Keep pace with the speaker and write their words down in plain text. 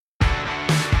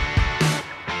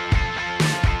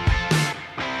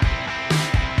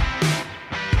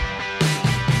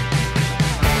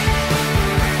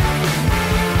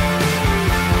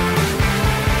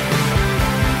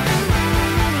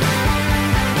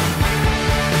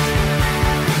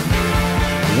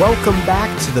Welcome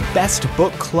back to the best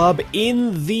book club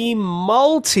in the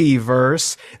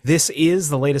multiverse. This is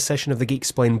the latest session of the Geek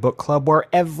Explained Book Club, where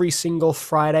every single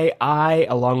Friday, I,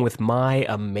 along with my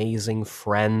amazing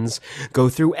friends, go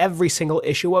through every single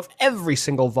issue of every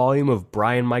single volume of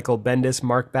Brian Michael Bendis,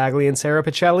 Mark Bagley, and Sarah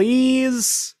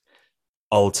Pichelli's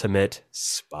Ultimate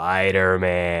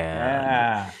Spider-Man.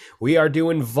 Yeah. We are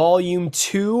doing volume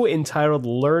 2 entitled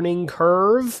Learning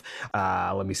Curve.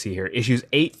 Let me see here. Issues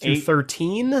 8 through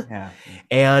 13. Yeah.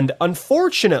 And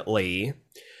unfortunately,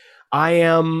 I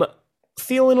am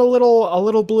feeling a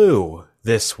little blue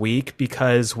this week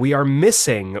because we are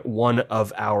missing one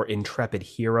of our intrepid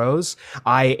heroes.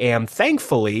 I am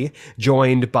thankfully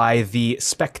joined by the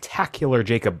spectacular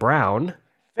Jacob Brown.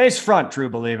 Face front, true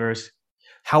believers.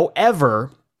 However,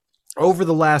 over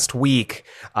the last week,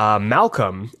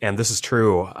 Malcolm, and this is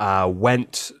true,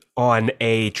 went on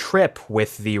a trip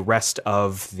with the rest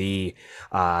of the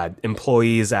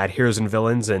employees at Heroes and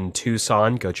Villains in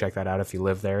Tucson. Go check that out if you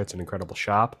live there. It's an incredible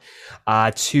shop.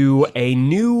 To a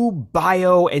new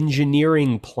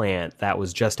bioengineering plant that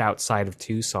was just outside of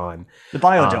Tucson. The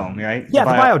Biodome, right? Yeah,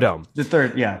 the Biodome. The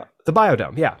third, yeah. The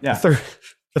Biodome, yeah. Yeah.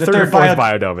 The third or fourth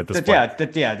Biodome at this point.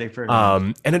 They've heard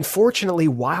and unfortunately,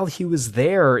 while he was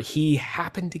there, he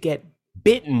happened to get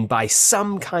bitten by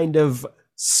some kind of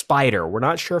spider. We're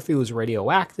not sure if he was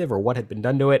radioactive or what had been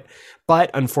done to it,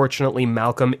 but unfortunately,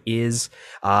 Malcolm is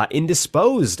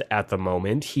indisposed at the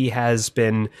moment. He has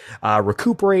been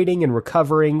recuperating and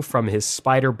recovering from his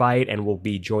spider bite and will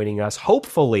be joining us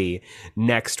hopefully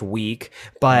next week.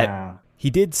 But he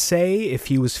did say if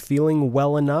he was feeling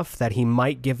well enough that he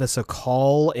might give us a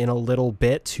call in a little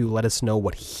bit to let us know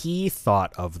what he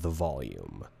thought of the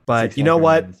volume. But you know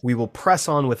what? We will press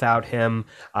on without him,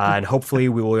 and hopefully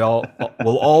we'll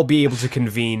all be able to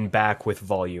convene back with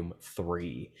volume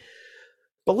 3.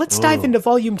 But let's dive into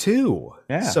volume 2.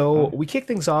 Yeah. So we kick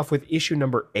things off with issue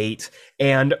number 8,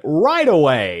 and right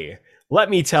away, let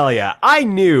me tell you, I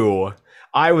knew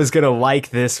I was going to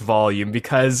like this volume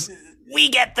because we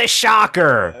get the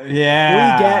Shocker.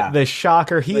 Yeah. We get the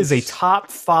Shocker. He is a top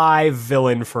 5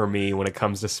 villain for me when it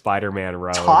comes to Spider-Man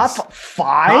Rose. Top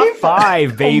 5? Top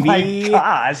 5, baby. Oh my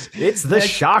gosh. It's the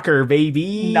Shocker,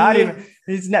 baby. Not even...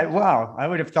 He's not. Wow, I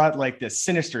would have thought like the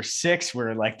Sinister Six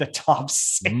were like the top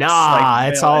 6. Nah,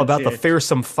 it's all about the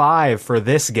fearsome 5 for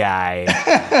this guy.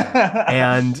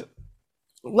 And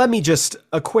let me just,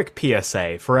 a quick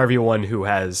PSA for everyone who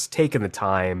has taken the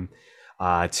time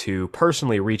to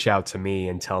personally reach out to me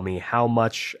and tell me how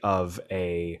much of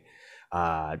a,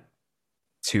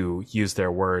 to use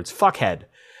their words, fuckhead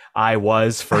I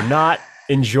was for not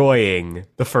enjoying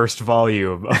the first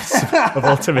volume of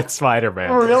Ultimate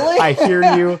Spider-Man. Really? I hear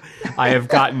you. I have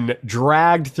gotten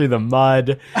dragged through the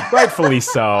mud, rightfully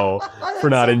so, for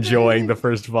not enjoying the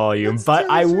first volume. But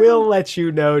I will let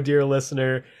you know, dear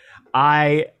listener,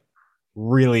 I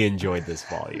really enjoyed this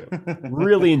volume.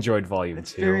 Really enjoyed volume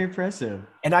 2. Very impressive.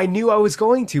 And I knew I was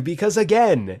going to because,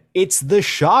 again, it's the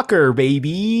Shocker,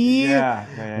 baby.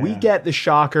 Yeah. We get the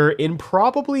Shocker in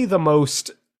probably the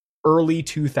most early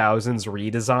 2000s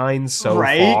redesign so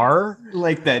far.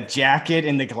 Like the jacket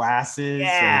and the glasses.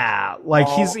 Yeah. Like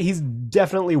he's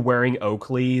definitely wearing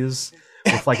Oakley's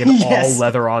with like an all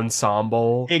leather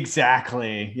ensemble.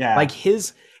 Exactly. Yeah. Like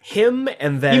him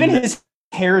and then even his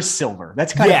hair is silver.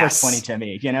 That's kind of funny to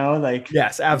me, you know? Like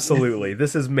yes, absolutely.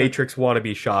 This is Matrix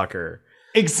wannabe Shocker.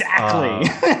 Exactly.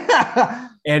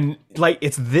 And like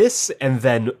it's this and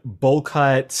then bowl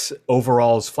cut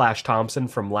overalls Flash Thompson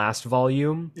from last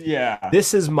volume. Yeah.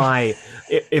 This is my,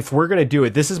 if we're going to do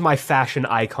it, this is my fashion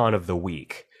icon of the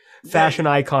week. Fashion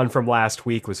icon from last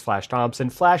week was Flash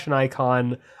Thompson. Fashion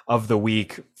icon of the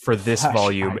week for this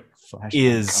volume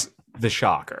is the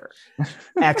Shocker.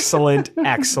 Excellent,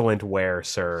 excellent wear,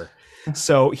 sir.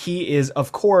 So he is,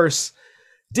 of course,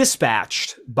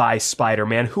 dispatched by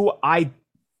Spider-Man, who I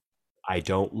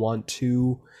don't want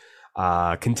to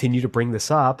continue to bring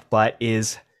this up, but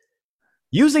is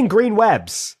using green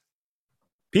webs.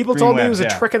 People told me it was a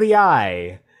trick of the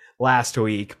eye last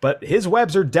week, but his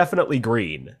webs are definitely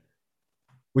green,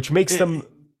 which makes them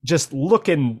just look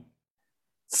and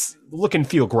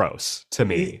feel gross to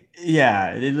me.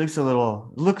 Yeah, it looks a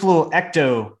little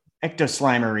ecto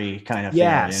slimery kind of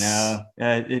thing, you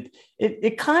know.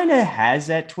 It kind of has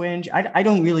that twinge. I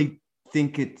don't really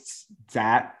think it's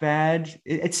that bad.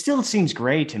 It still seems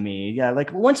gray to me. Yeah,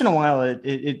 like once in a while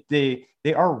they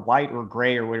are white or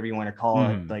gray or whatever you want to call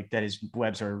it, like that his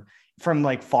webs are from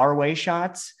like far away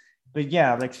shots. But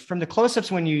yeah, like from the close-ups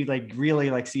when you like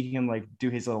really like see him like do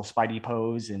his little Spidey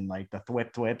pose and like the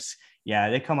thwips, yeah,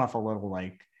 they come off a little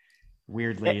like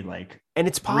weirdly like. And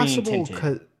it's possible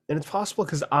And it's possible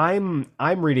because I'm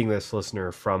reading this,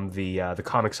 listener, from the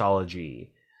Comixology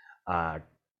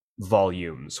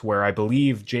volumes, where I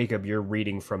believe, Jacob, you're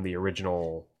reading from the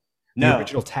original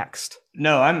text.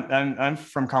 No, I'm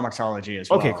from Comixology as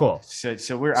well. Okay, cool. So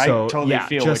I totally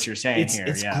feel what you're saying here.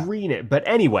 It's green. But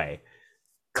anyway,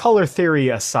 color theory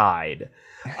aside,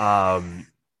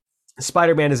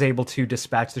 Spider-Man is able to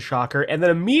dispatch the Shocker, and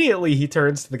then immediately he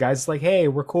turns to the guys like, "Hey,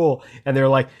 we're cool," and they're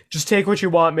like, "Just take what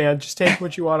you want, man. Just take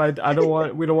what you want.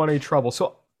 We don't want any trouble."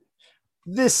 So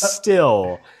this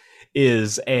still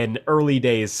is an early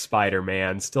days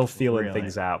Spider-Man, still feeling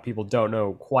things out. People don't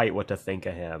know quite what to think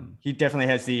of him. He definitely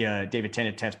has the David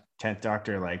Tennant 10th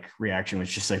Doctor like reaction, which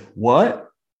is just like,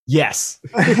 "What?" Yes.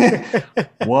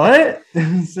 What?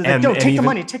 So like, no, take the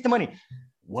money. Take the money.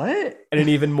 What? And an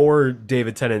even more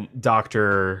David Tennant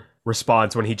Doctor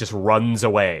response when he just runs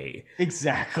away.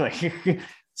 Exactly.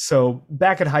 So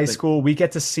back at high school, we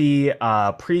get to see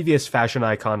previous fashion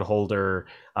icon holder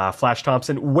Flash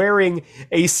Thompson wearing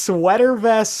a sweater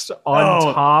vest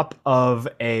on top of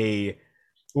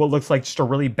what looks like just a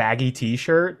really baggy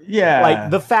t-shirt. Yeah.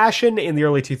 Like the fashion in the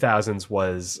early 2000s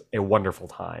was a wonderful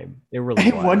time. It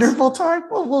really was. A wonderful time?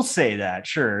 Well, we'll say that,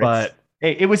 sure. But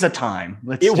it was a time.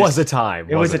 It was a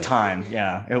time.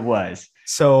 Yeah, it was.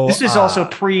 So this is also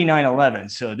pre 9/11.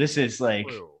 So this is like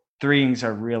things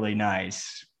are really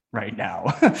nice right now.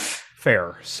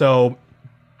 Fair. So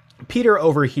Peter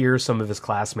overhears some of his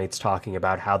classmates talking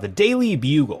about how the Daily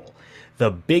Bugle,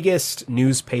 the biggest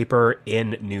newspaper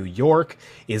in New York,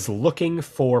 is looking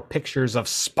for pictures of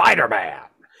Spider-Man,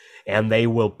 and they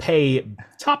will pay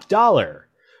top dollar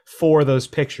for those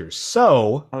pictures.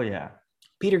 So,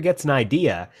 Peter gets an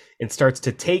idea and starts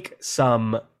to take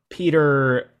some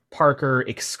Peter Parker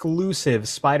exclusive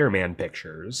Spider-Man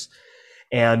pictures.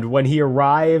 And when he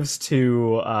arrives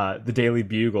to the Daily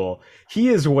Bugle, he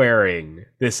is wearing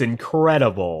this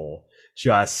incredible,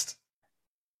 just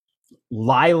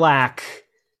lilac,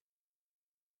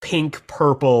 pink,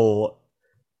 purple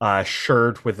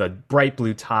shirt with a bright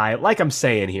blue tie. Like I'm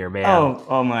saying here, man.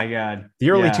 Oh my God.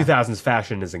 The early 2000s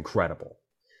fashion is incredible.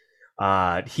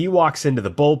 He walks into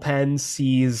the bullpen,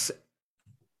 sees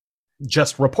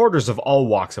just reporters of all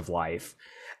walks of life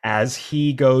as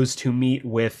he goes to meet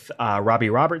with Robbie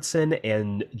Robertson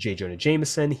and J. Jonah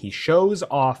Jameson. He shows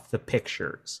off the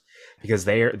pictures because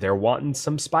they're wanting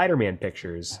some Spider-Man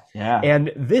pictures. Yeah.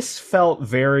 And this felt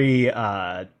very,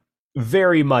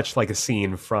 very much like a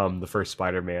scene from the first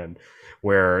Spider-Man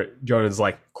where Jonah's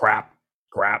like, crap.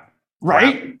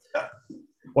 Right?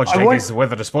 What, you think he's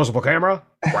with a disposable camera?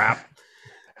 Crap.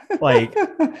 Like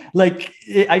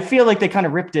I feel like they kind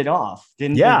of ripped it off,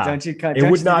 didn't they? Don't you? It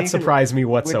would not surprise me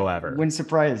whatsoever. Wouldn't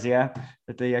surprise, that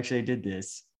they actually did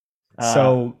this.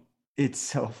 So it's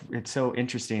so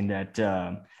interesting that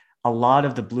a lot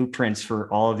of the blueprints for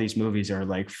all of these movies are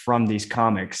like from these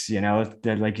comics. You know,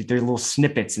 they're little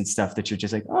snippets and stuff that you're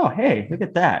just like, oh, hey, look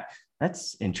at that.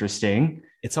 That's interesting.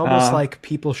 It's almost like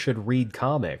people should read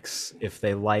comics if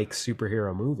they like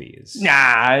superhero movies.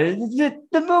 Nah,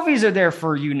 the movies are there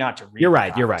for you not to read. You're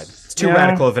right. It's too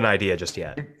radical of an idea just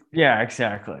yet. Yeah,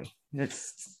 exactly.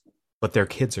 But their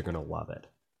kids are going to love it.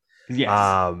 Yes.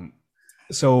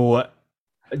 So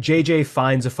JJ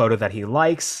finds a photo that he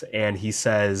likes, and he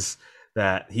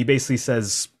basically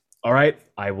says, all right,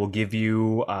 I will give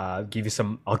you I'll give you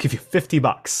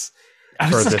 $50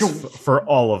 for this, for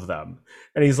all of them.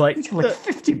 And he's like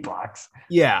 $50.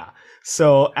 Yeah.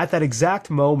 So at that exact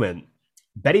moment,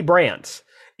 Betty Brant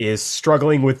is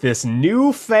struggling with this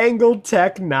newfangled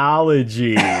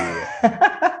technology.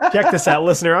 Check this out,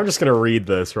 listener. I'm just going to read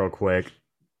this real quick.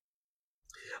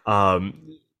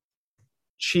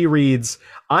 She reads,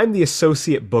 I'm the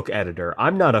associate book editor.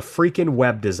 I'm not a freaking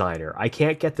web designer. I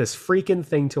can't get this freaking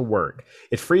thing to work.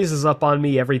 It freezes up on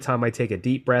me every time I take a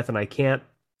deep breath, and I can't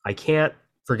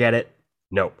forget it.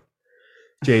 Nope.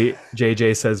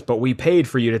 JJ says, but we paid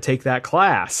for you to take that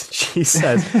class. She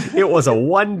says, it was a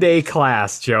one-day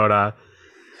class, Jonah.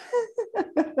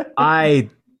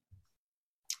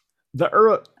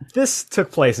 This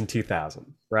took place in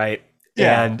 2000, right?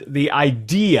 Yeah. And the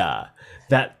idea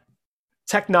that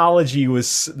technology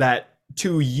was that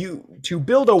to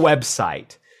build a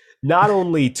website not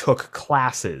only took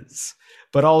classes,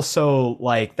 but also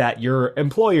like that your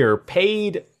employer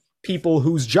paid people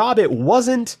whose job it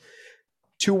wasn't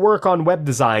to work on web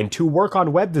design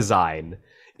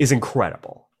is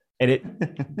incredible. And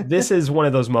this is one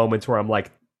of those moments where I'm like,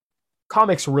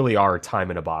 comics really are time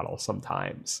in a bottle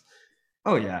sometimes.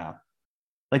 Oh yeah.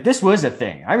 Like this was a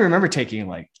thing. I remember taking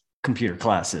like computer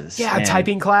classes. Yeah,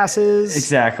 typing classes.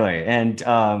 Exactly. And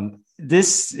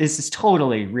this is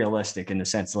totally realistic in the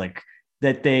sense like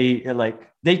that they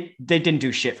didn't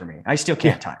do shit for me. I still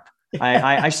can't type.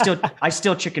 I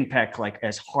still chicken peck like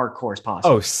as hardcore as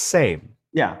possible. Oh, same.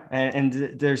 Yeah,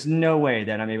 and there's no way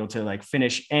that I'm able to like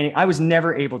finish any. I was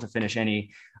never able to finish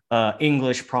any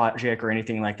English project or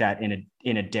anything like that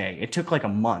in a day. It took like a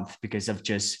month because of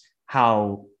just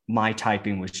how my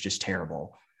typing was just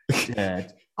terrible.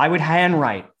 I would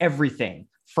handwrite everything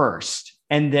first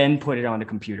and then put it on the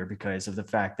computer because of the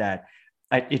fact that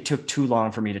it took too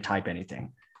long for me to type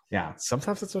anything. Yeah.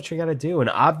 Sometimes that's what you got to do. And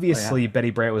obviously, Betty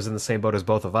Brant was in the same boat as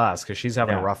both of us because she's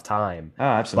having a rough time. Oh,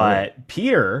 absolutely. But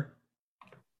Peter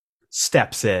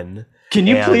steps in. Can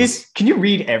you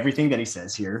read everything that he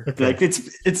says here? Okay. Like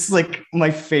it's like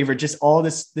my favorite. Just all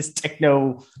this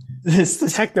techno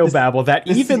babble that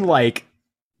even like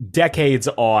decades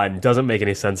on doesn't make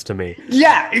any sense to me.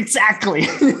 Yeah, exactly.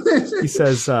 He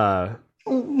says.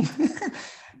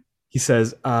 He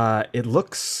says, it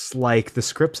looks like the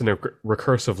script's in a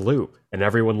recursive loop. And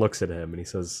everyone looks at him and he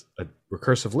says, a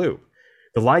recursive loop.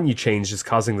 The line you changed is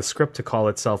causing the script to call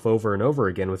itself over and over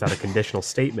again without a conditional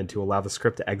statement to allow the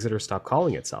script to exit or stop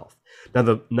calling itself.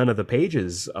 Now, none of the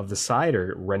pages of the side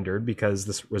are rendered because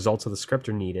the results of the script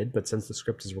are needed. But since the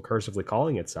script is recursively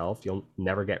calling itself, you'll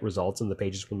never get results and the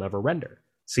pages will never render.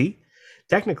 See?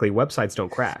 Technically, websites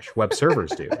don't crash. Web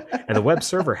servers do. And the web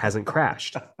server hasn't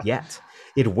crashed yet.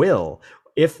 It will,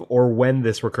 if or when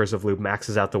this recursive loop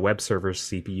maxes out the web server's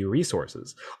CPU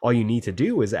resources. All you need to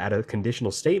do is add a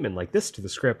conditional statement like this to the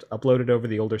script, upload it over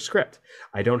the older script.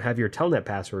 I don't have your telnet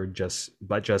password,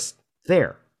 but just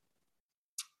there.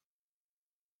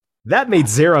 That made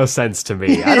zero sense to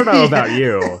me. I don't know about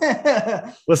you.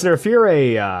 Listener, if you're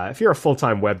a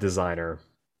full-time web designer,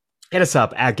 hit us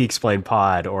up at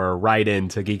GeekSplainPod or write in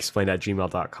to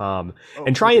geeksplain@gmail.com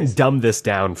and try and dumb this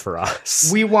down for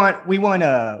us. We want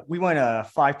a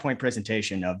 5-point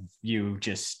presentation of you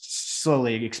just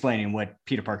slowly explaining what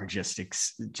Peter Parker just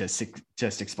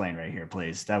explained right here,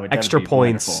 please. That would extra be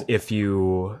points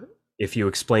wonderful. if you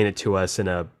explain it to us in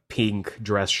a pink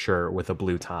dress shirt with a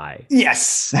blue tie.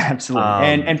 Yes, absolutely.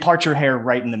 And part your hair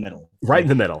right in the middle. Right in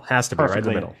the middle. Has to be right in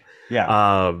the middle.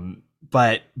 Yeah.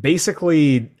 But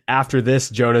basically, after this,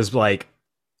 Jonah's like,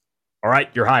 all right,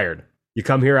 you're hired. You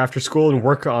come here after school and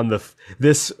work on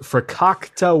this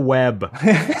Fracocta web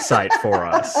site for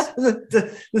us.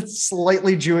 the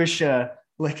slightly Jewish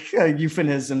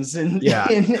euphemisms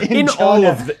in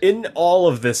all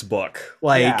of this book.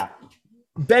 Like,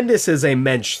 Bendis is a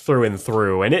mensch through and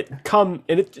through, and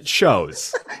it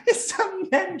shows. It's a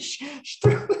mensch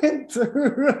through and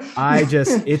through.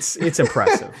 It's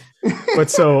impressive.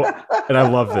 But and I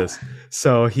love this.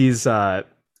 So he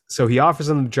offers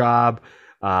him the job.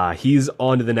 He's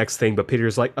on to the next thing, but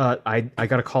Peter's like, I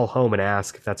got to call home and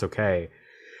ask if that's okay.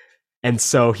 And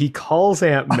so he calls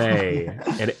Aunt May,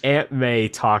 and Aunt May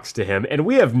talks to him, and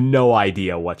we have no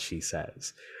idea what she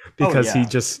says because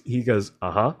he goes,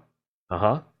 well,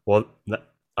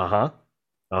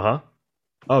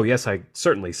 oh yes, I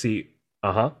certainly see,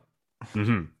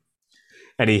 mm-hmm.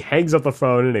 And he hangs up the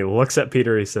phone and he looks at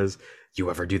Peter. He says, "You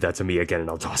ever do that to me again, and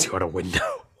I'll toss you out a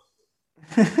window."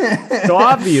 So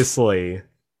obviously,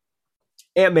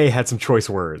 Aunt May had some choice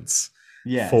words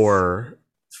for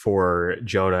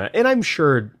Jonah, and I'm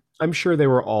sure they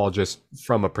were all just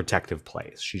from a protective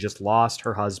place. She just lost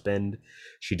her husband.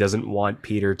 She doesn't want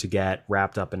Peter to get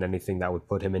wrapped up in anything that would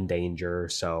put him in danger.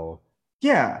 So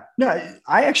yeah, no,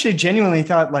 I actually genuinely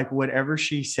thought like whatever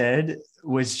she said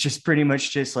was just pretty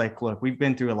much just like, look, we've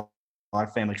been through a lot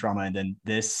of family trauma, and then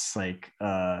this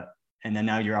and then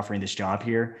now you're offering this job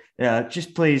here.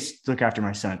 Just please look after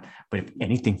my son. But if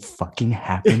anything fucking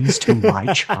happens to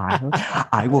my child,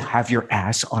 I will have your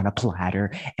ass on a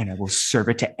platter and I will serve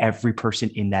it to every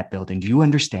person in that building. Do you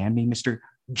understand me, Mr.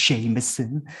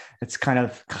 Jameson? It's kind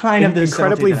of the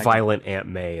incredibly violent Aunt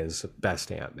May is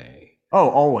best Aunt May. Oh,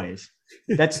 always.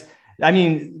 We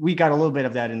got a little bit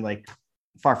of that in like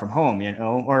Far From Home,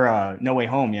 or No Way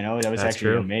Home, that was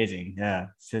actually true. Amazing. Yeah.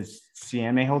 See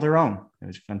Aunt May hold her own. It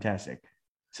was fantastic.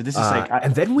 So this is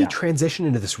and then we transition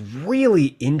into this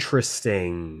really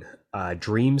interesting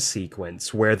dream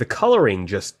sequence where the coloring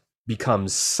just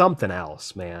becomes something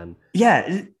else, man.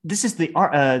 Yeah, this is the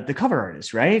cover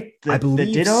artist, right? I believe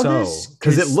that did all so,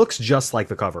 because it looks just like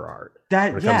the cover art.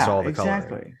 When it comes to all the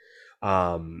exactly.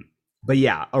 Coloring. But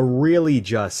yeah, a really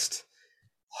just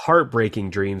heartbreaking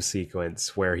dream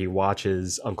sequence where he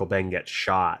watches Uncle Ben get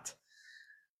shot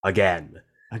again.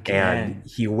 And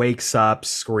he wakes up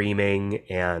screaming,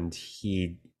 and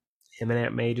him and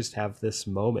Aunt May just have this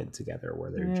moment together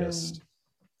where they're just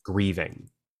grieving.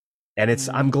 And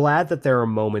I'm glad that there are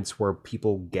moments where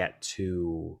people get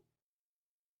to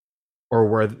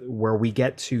or where we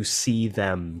get to see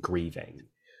them grieving,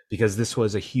 because this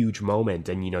was a huge moment,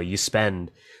 and you spend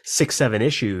 6-7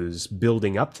 issues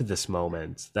building up to this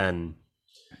moment, then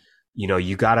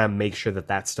you got to make sure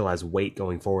that still has weight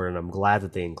going forward, and I'm glad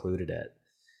that they included it.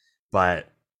 But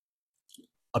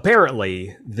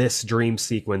apparently this dream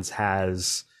sequence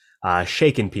has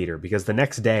shaken Peter, because the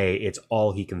next day it's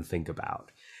all he can think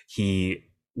about.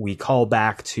 We call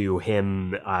back to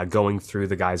him going through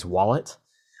the guy's wallet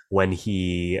when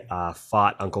he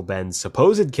fought Uncle Ben's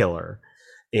supposed killer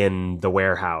in the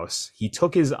warehouse. He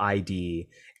took his ID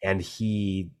and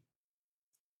he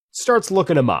starts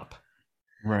looking him up.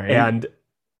 Right. And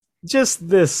just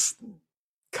this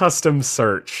custom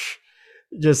search,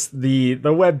 just the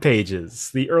web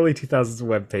pages, the early 2000s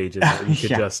web pages, where you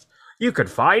could you could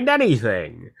find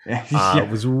anything. It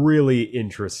was really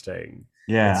interesting.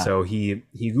 Yeah. And so he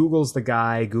Googles the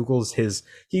guy, Googles his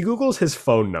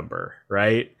phone number,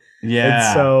 right? Yeah. And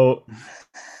so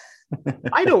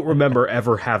I don't remember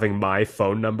ever having my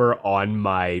phone number on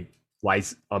my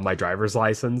driver's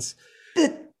license.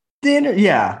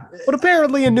 Yeah. But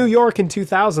apparently in New York in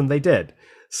 2000 they did.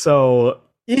 So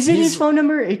is it his phone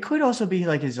number? It could also be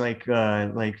like his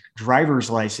driver's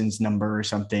license number or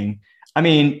something. I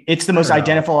mean, it's the most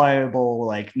identifiable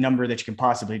number that you can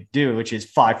possibly do, which is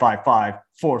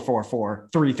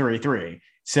 555-444-333.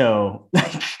 So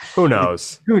who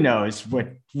knows? Who knows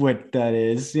what that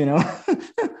is,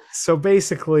 So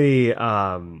basically,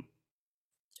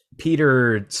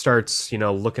 Peter starts,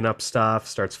 looking up stuff,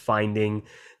 starts finding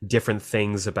different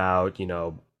things about,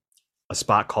 a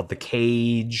spot called the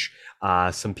Cage,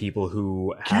 some people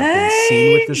who have been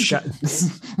seen with this guy.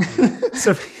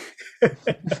 Some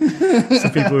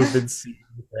people who've been seen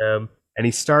with him, and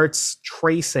he starts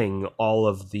tracing all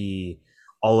of these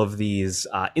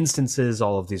instances,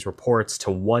 all of these reports to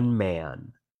one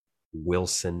man,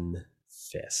 Wilson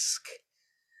Fisk.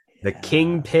 The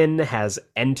Kingpin has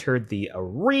entered the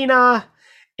arena,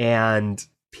 and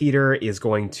Peter is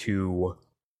going to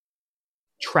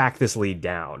track this lead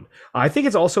down. I think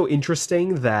it's also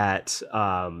interesting that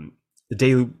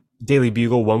the Daily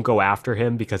Bugle won't go after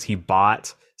him because he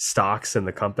bought stocks in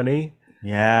the company.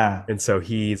 Yeah. And so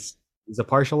he's a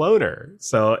partial owner.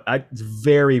 So it's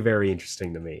very, very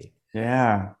interesting to me.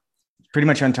 Yeah. Pretty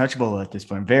much untouchable at this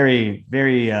point. Very,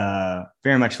 very,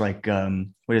 very much like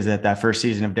what is that first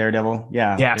season of Daredevil?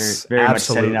 Yeah. Yes, very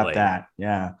absolutely. much setting up that.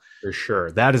 Yeah. For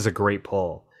sure. That is a great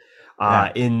pull.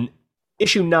 In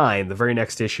issue 9, the very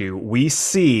next issue, we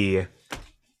see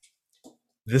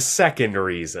the second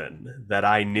reason that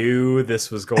I knew this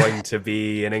was going to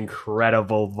be an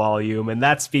incredible volume, and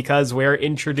that's because we're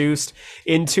introduced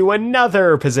into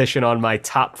another position on my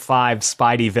top 5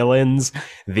 Spidey villains,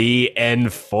 the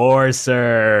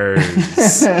Enforcers.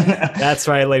 That's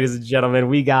right, ladies and gentlemen.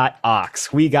 We got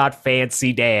Ox, we got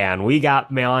Fancy Dan, we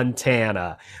got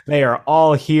Montana. They are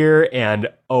all here, and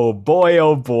oh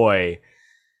boy,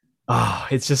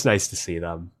 it's just nice to see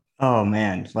them. Oh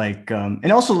man,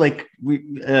 and also we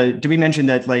did we mention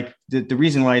that the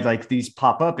reason why these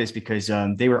pop up is because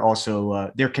they were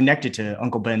also they're connected to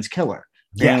Uncle Ben's killer.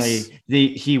 Yes.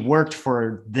 Apparently he worked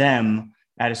for them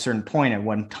at a certain point at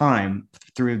one time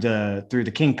through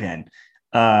the Kingpin.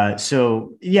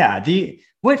 So yeah,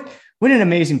 what an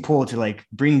amazing pull to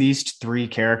bring these 3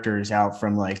 characters out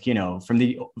from from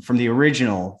the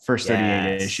original first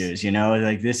 38 issues.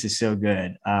 This is so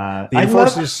good. The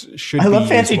Enforcers I love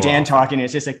Fancy Dan talking.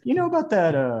 It's just about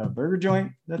that burger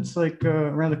joint that's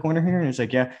around the corner here, and it's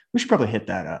yeah, we should probably hit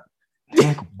that up.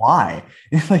 I'm why?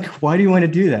 Why do you want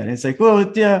to do that? And it's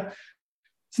well, yeah,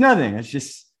 it's nothing. It's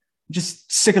just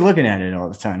sick of looking at it all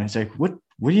the time. It's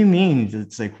what do you mean?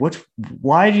 It's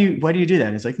why do you do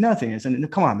that? It's nothing. It's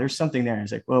come on, there's something there.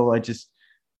 It's well,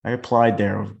 I applied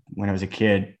there when I was a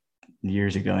kid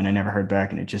years ago, and I never heard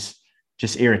back, and it just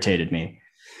irritated me.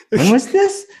 When was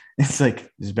this? It's this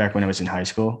is back when I was in high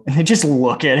school, and they just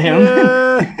look at him.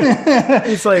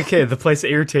 It's hey, the place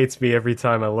irritates me every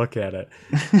time I look at it.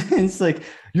 It's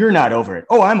you're not over it.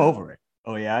 Oh, I'm over it.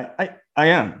 Oh yeah, I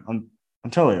am.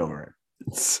 I'm totally over it.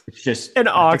 It's just, and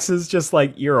Ox is just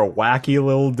you're a wacky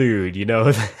little dude,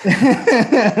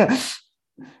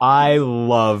 I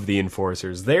love the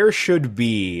Enforcers. There should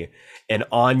be an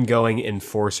ongoing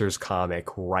Enforcers comic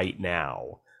right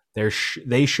now.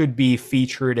 They should be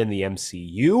featured in the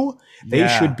MCU. They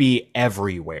should be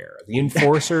everywhere. The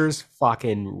Enforcers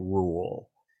fucking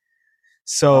rule.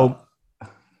 So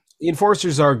the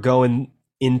Enforcers are going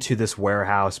into this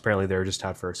warehouse. Apparently they're just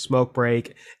out for a smoke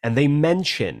break, and they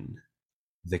mention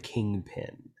the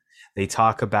Kingpin. They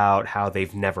talk about how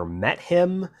they've never met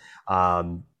him.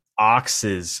 Ox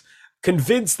is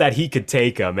convinced that he could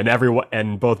take him, and everyone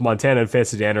and both Montana and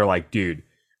Fancy Dan are like, dude,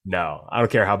 no, I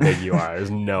don't care how big you are.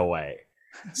 There's no way.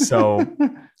 So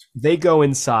they go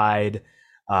inside,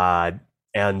 and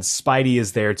Spidey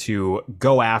is there to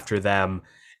go after them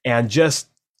and just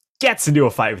gets into a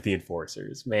fight with the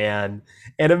enforcers, man.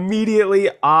 And immediately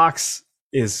Ox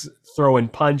is throwing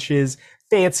punches.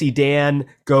 Fancy Dan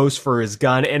goes for his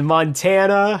gun, and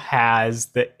Montana has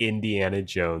the Indiana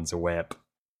Jones whip.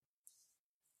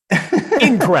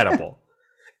 Incredible.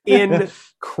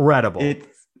 Incredible.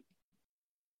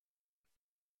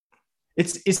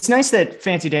 It's nice that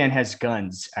Fancy Dan has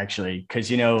guns, actually,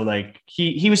 because, you know, like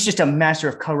he was just a master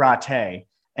of karate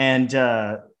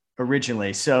and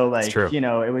originally, so like, you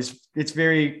know, it's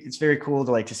very cool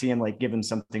to like to see him like give him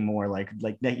something more like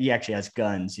he actually has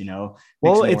guns, you know.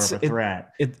 Well, it's a threat.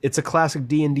 It's a classic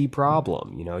D&D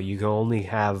problem, you know. You can only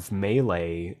have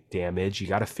melee damage. You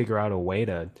got to figure out a way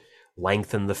to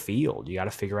lengthen the field. You got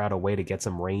to figure out a way to get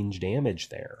some range damage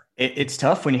there. It's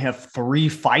tough when you have 3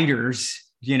 fighters,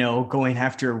 you know, going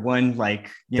after one,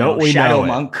 like, you know, Shadow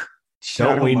Monk.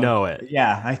 Don't we know it?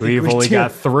 Yeah, I think we've only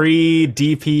got 3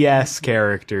 DPS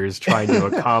characters trying to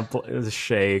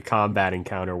accomplish a combat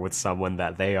encounter with someone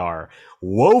that they are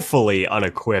woefully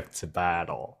unequipped to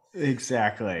battle.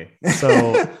 Exactly.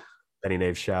 So, Benny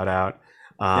Nave shout out.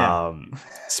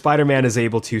 Spider-Man is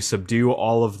able to subdue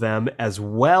all of them, as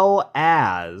well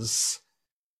as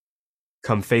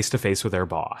come face to face with their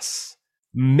boss,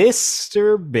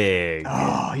 Mr. Big.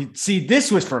 Oh, see,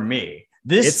 this was for me.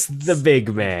 It's the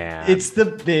big man. It's the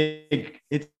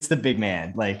big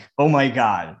man. Like, oh my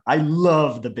God, I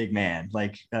love the big man.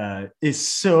 Like,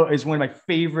 is one of my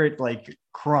favorite like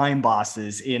crime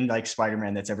bosses in like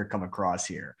Spider-Man that's ever come across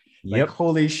here. Like,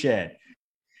 holy shit.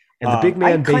 And the big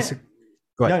man basically.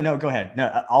 Go ahead.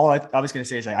 No, all I was gonna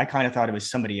say is like, I kind of thought it was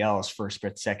somebody else for a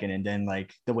split second, and then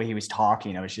like the way he was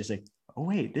talking, I was just like, oh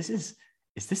wait, is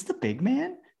this the big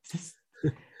man?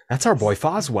 That's our boy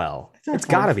Foswell. It's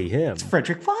got to be him. It's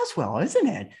Frederick Foswell, isn't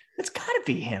it? It's got to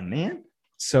be him, man.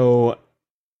 So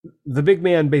the big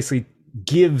man basically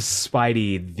gives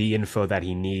Spidey the info that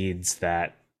he needs,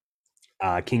 that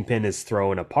Kingpin is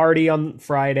throwing a party on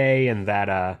Friday, and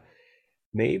that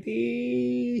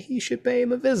maybe he should pay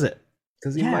him a visit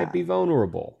because he might be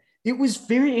vulnerable. It was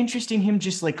very interesting, him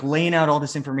just like laying out all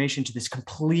this information to this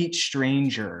complete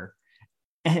stranger,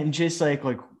 and just like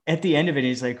at the end of it,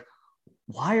 he's like,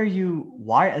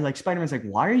 like Spider-Man's like,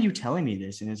 why are you telling me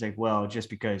this? And it's like, well, just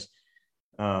because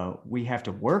we have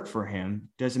to work for him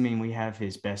doesn't mean we have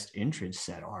his best interests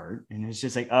at heart. And it's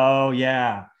just like, oh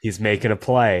yeah, he's making a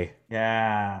play.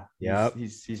 Yeah. Yep.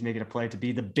 He's making a play to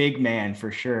be the big man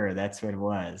for sure. That's what it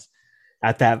was.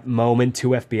 At that moment,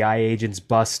 2 FBI agents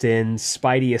bust in.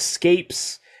 Spidey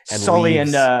escapes and Sully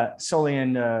leaves.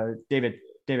 and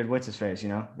David, what's his face? You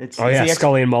know,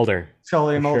 Scully and Mulder.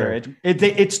 Scully and Mulder. Sure.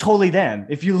 It's totally them.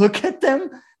 If you look at them,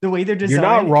 the way they're designed, you're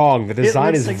not wrong. The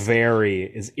design is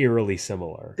eerily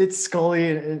similar. It's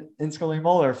Scully and Scully and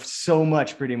Mulder so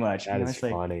much, pretty much. That is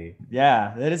funny.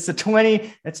 Yeah, that's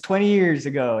 20 years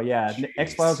ago. Yeah, Jeez.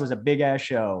 X-Files was a big ass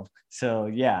show. So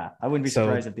yeah, I wouldn't be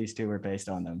surprised if these two were based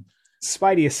on them.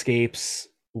 Spidey escapes,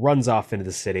 runs off into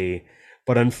the city.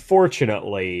 But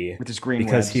unfortunately, with his green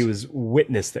because webs. He was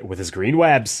witnessed with his green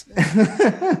webs.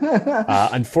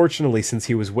 Unfortunately, since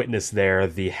he was witnessed there,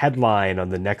 the headline on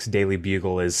the next Daily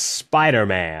Bugle is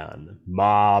Spider-Man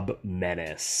Mob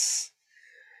Menace.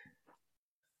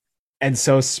 And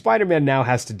so Spider-Man now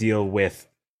has to deal with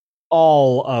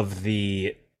all of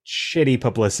the shitty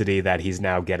publicity that he's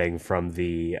now getting from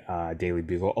the Daily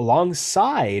Bugle,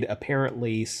 alongside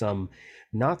apparently some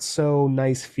not so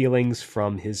nice feelings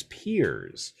from his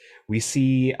peers. We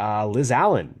see Liz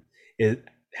Allen. It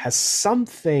has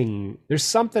something. There's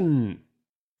something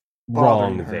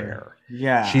wrong there.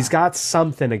 Yeah, she's got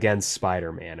something against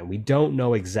Spider-Man, and we don't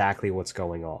know exactly what's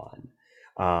going on.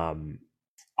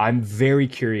 I'm very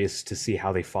curious to see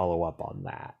how they follow up on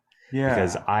that. Yeah,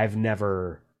 because I've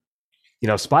never.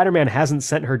 Spider-Man hasn't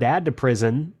sent her dad to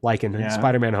prison like in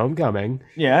Spider-Man Homecoming.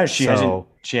 Yeah, he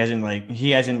hasn't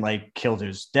like killed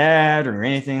his dad or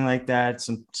anything like that.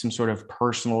 Some sort of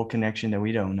personal connection that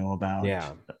we don't know about.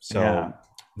 Yeah. So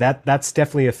that's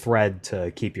definitely a thread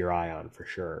to keep your eye on for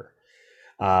sure.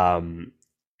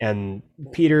 And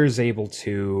Peter's able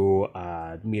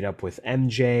to meet up with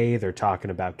MJ. They're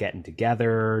talking about getting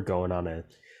together, going on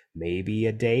maybe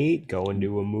a date, going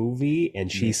to a movie, and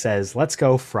she says, let's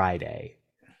go Friday.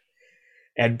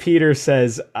 And Peter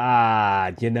says,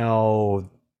 I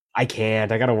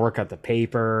can't, I gotta work out the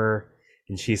paper.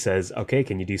 And she says, okay,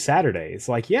 can you do Saturday? It's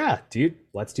like, yeah, dude,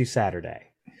 let's do Saturday.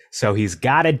 So he's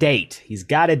got a date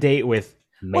with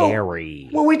Mary.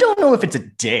 Well, we don't know if it's a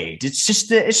date. It's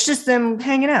just them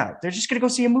hanging out. They're just gonna go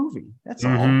see a movie. That's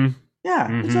all.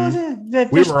 Yeah. So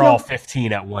we were all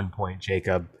 15 at one point,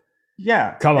 Jacob.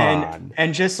 Yeah. Come on.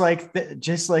 And just like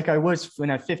I was when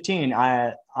I was 15,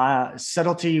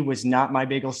 subtlety was not my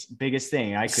biggest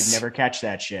thing. I could never catch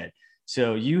that shit.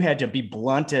 So you had to be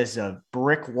blunt as a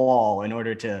brick wall in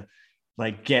order to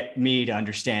like get me to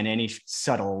understand any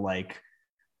subtle like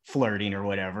flirting or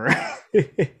whatever.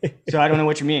 So I don't know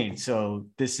what you mean. So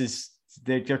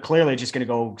they're clearly just going to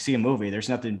go see a movie. There's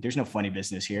no funny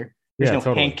business here. There's no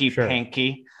totally.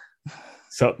 Hanky.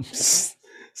 So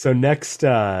next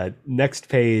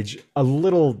page, a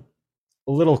little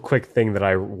quick thing that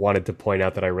I wanted to point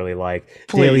out that I really like.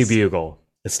 Please. Daily Bugle,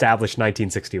 established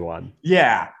 1961.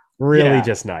 Yeah. Really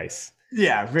just nice.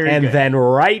 Yeah, very and good. Then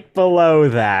right below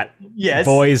that, yes,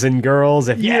 boys and girls,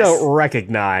 if you don't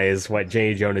recognize what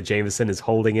J. Jonah Jameson is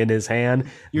holding in his hand,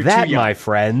 that, my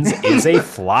friends, is a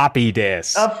floppy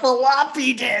disk. A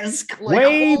floppy disk. Like,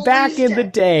 way back in the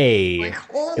day,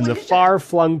 in the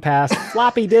far-flung past,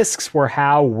 floppy disks were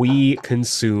how we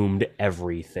consumed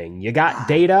everything. You got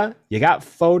data, you got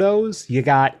photos, you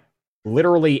got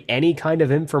literally any kind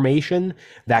of information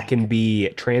that can be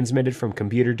transmitted from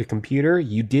computer to computer.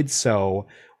 You did so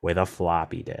with a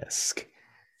floppy disk.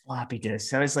 Floppy disk.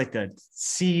 That was like the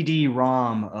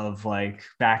CD-ROM of like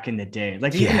back in the day.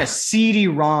 Like even a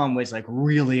CD-ROM was like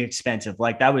really expensive.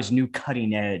 Like that was new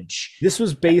cutting edge. This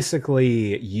was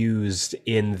basically used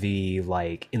in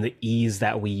the ease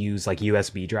that we use like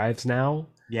USB drives now.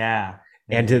 Yeah.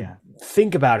 And to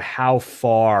think about how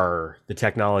far the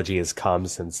technology has come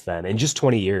since then in just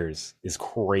 20 years is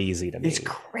crazy to me. It's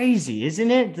crazy,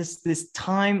 isn't it? This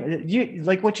time, you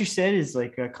like what you said is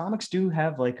like comics do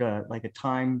have like a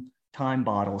time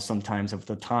bottle sometimes of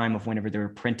the time of whenever they were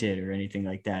printed or anything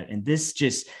like that. And this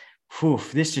just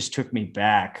took me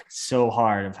back so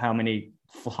hard of how many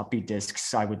floppy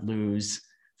disks I would lose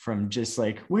from just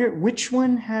like which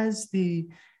one has the.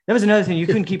 That was another thing you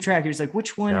couldn't keep track. It was like,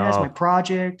 which one has my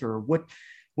project or what?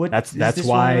 That's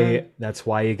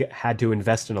why you had to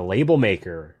invest in a label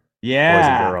maker. Yeah, boys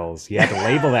and girls, you had to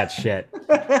label that shit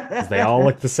because they all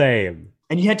look the same.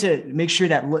 And you had to make sure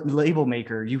that label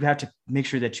maker, you have to make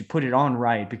sure that you put it on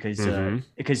right because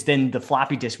then the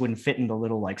floppy disk wouldn't fit in the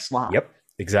little like slot. Yep,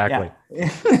 exactly.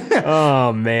 Yeah.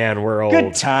 Oh man, we're old.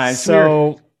 Good times.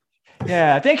 So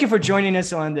thank you for joining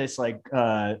us on this like.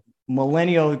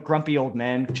 Millennial grumpy old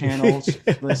man channels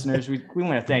listeners, we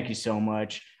want to thank you so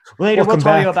much. Later we'll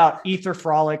tell you about ether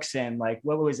frolics and like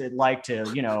what was it like to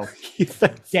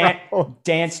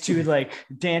dance to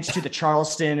the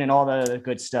Charleston and all the other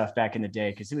good stuff back in the day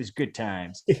because it was good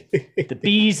times. The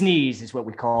bee's knees is what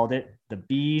we called it. The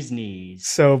bee's knees.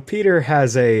 So Peter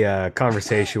has a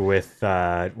conversation with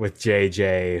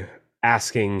JJ,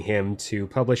 asking him to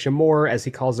publish a more, as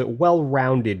he calls it,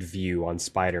 well-rounded view on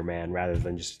Spider-Man rather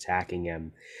than just attacking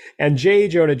him. And J.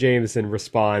 Jonah Jameson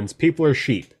responds, "People are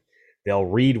sheep. They'll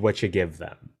read what you give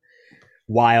them."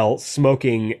 While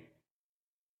smoking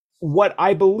what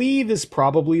I believe is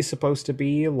probably supposed to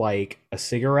be like a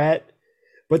cigarette,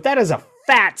 but that is a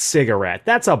fat cigarette.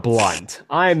 That's a blunt.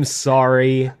 I'm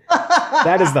sorry.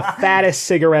 That is the fattest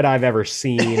cigarette I've ever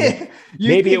seen.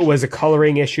 Maybe it was a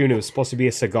coloring issue and it was supposed to be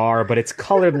a cigar, but it's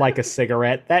colored like a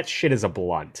cigarette. That shit is a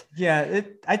blunt. Yeah,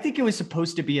 I think it was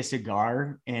supposed to be a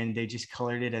cigar and they just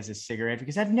colored it as a cigarette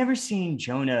because I've never seen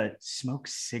Jonah smoke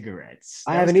cigarettes.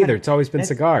 I haven't either. It's always been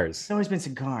cigars. It's always been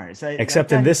cigars.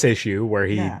 Except in this issue where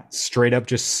he straight up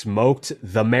just smoked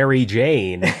the Mary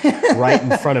Jane right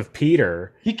in front of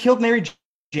Peter. He killed Mary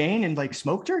Jane and like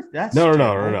smoked her? That's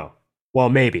No. Well,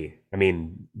 maybe. I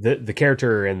mean, the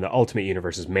character in the Ultimate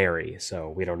Universe is Mary, so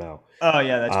we don't know. Oh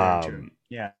yeah, that's very true.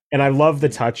 Yeah. And I love the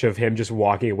touch of him just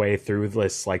walking away through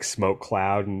this like smoke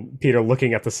cloud and Peter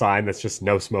looking at the sign that's just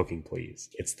 "No smoking, please.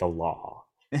 It's the law."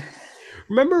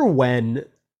 Remember when,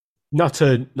 not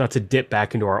to dip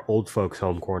back into our old folks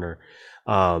home corner,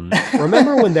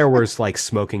 remember when there was like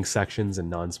smoking sections and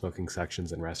non-smoking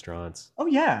sections in restaurants? Oh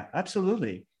yeah,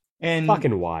 absolutely. And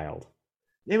fucking wild.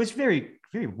 It was very,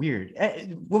 very weird.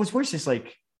 What was worse is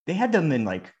like they had them in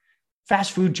like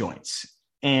fast food joints.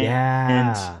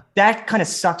 And that kind of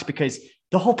sucked because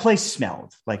the whole place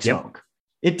smelled like smoke.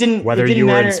 It didn't whether it didn't you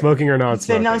matter. were in smoking or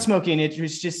non-smoking. Non-smoking, it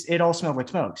was just it all smelled like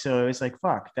smoke. So it was like,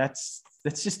 fuck, that's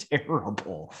just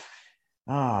terrible.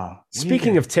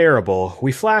 Speaking of terrible,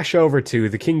 we flash over to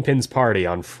the Kingpin's party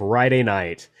on Friday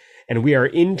night. And we are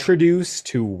introduced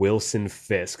to Wilson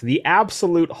Fisk, the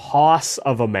absolute hoss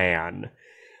of a man.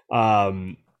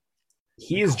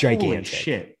 He is gigantic. Holy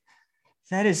shit.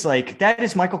 that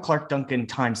is Michael Clark Duncan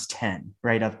times 10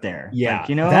 right up there. Yeah, like,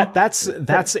 you know, that's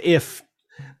if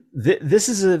this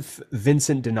is if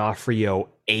Vincent D'Onofrio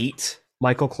ate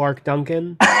Michael Clark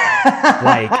Duncan.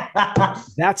 Like,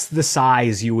 that's the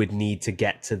size you would need to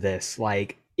get to this.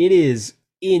 Like, it is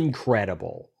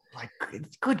incredible. Like,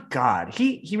 good God,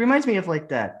 he reminds me of like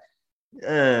that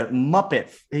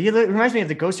Muppet. He reminds me of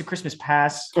the Ghost of Christmas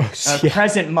Past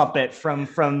present Muppet from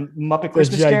Muppet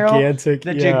Christmas Carol.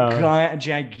 The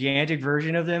gigantic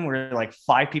version of them where like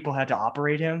 5 people had to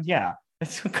operate him. Yeah,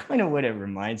 that's kind of what it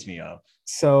reminds me of.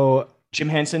 So Jim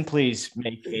Henson, please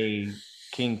make a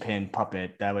Kingpin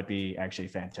puppet. That would be actually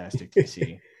fantastic to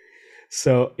see.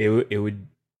 So it would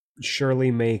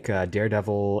surely make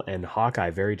Daredevil and Hawkeye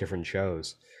very different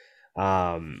shows.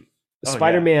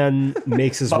 Spider-Man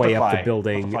makes his way up the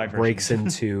building, breaks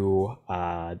into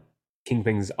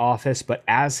Kingpin's office, but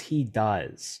as he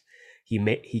does,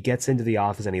 he gets into the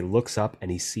office and he looks up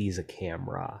and he sees a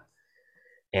camera.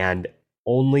 And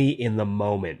only in the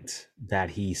moment that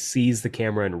he sees the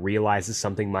camera and realizes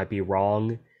something might be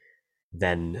wrong,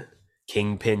 then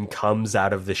Kingpin comes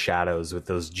out of the shadows with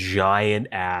those giant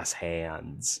ass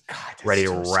hands, ready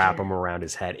to wrap him around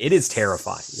his head. It is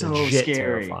terrifying. Legit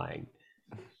terrifying.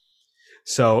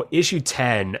 So issue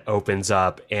 10 opens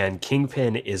up and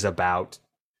Kingpin has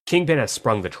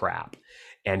sprung the trap,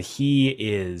 and he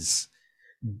is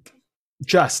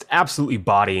just absolutely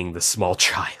bodying the small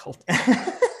child.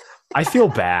 I feel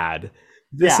bad.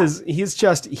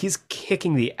 He's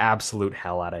kicking the absolute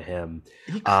hell out of him.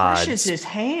 He crushes his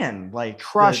hand,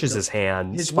 his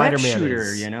hand. His Spider-Man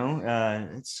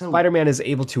shooter, Spider-Man is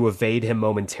able to evade him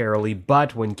momentarily,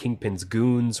 but when Kingpin's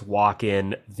goons walk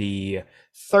in, the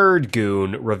third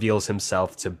goon reveals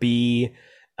himself to be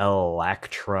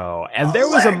Electro. And there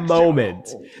was a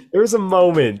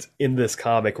moment in this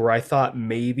comic where I thought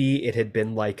maybe it had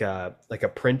been like a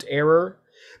print error,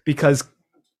 because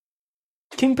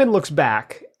Kingpin looks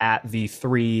back at the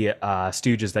 3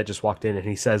 stooges that just walked in and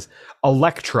he says,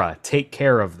 "Elektra, take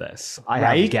care of this. I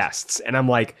have guests." And I'm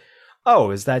like,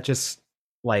 oh, is that just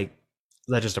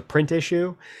a print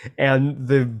issue? And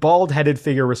the bald-headed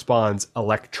figure responds,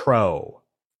 "Electro.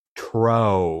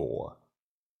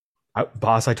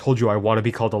 Boss, I told you I want to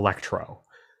be called Electro."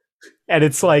 And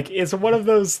it's one of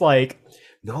those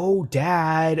no,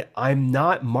 Dad, I'm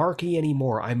not Marky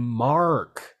anymore. I'm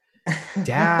Mark.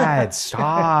 Dad,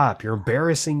 stop. You're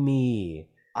embarrassing me.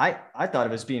 I thought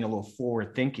it was being a little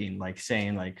forward thinking,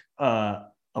 saying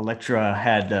Elektra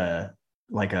had a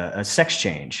sex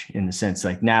change, in the sense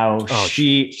now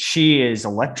she is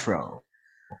Electro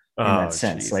in that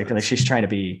sense. Jesus. She's trying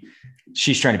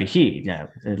to be he. Yeah,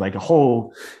 a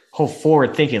whole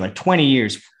forward thinking, 20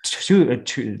 years to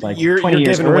you're 20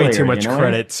 years giving earlier, way too much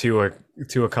credit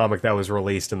to a comic that was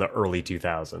released in the early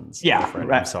 2000s. Yeah,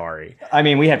 I'm sorry. I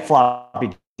mean, we had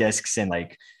floppy disks and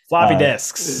floppy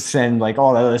disks and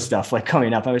all that other stuff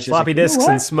coming up. I was just floppy disks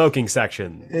and smoking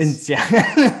sections.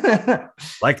 Yeah.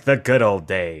 Like the good old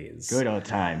days. Good old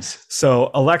times. So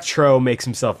Electro makes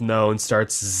himself known,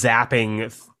 starts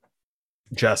zapping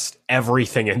just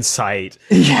everything in sight.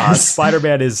 Yes.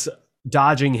 Spider-Man is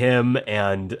dodging him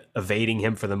and evading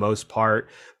him for the most part,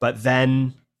 but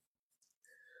then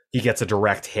he gets a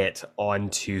direct hit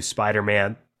onto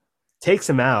Spider-Man, takes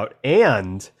him out,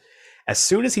 and as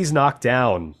soon as he's knocked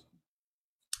down,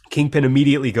 Kingpin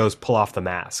immediately goes, "Pull off the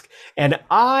mask." And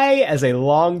I, as a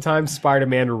longtime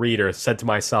Spider-Man reader, said to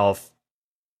myself,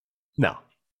 no.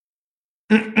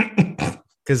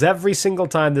 Because every single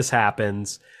time this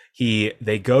happens,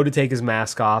 they go to take his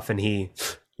mask off and he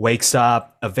wakes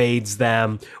up, evades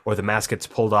them, or the mask gets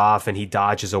pulled off and he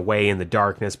dodges away in the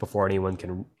darkness before anyone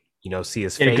can see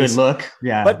his face. A good look.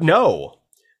 Yeah. But no,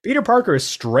 Peter Parker is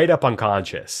straight up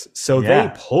unconscious. So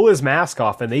they pull his mask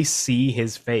off and they see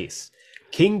his face.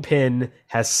 Kingpin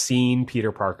has seen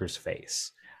Peter Parker's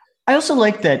face. I also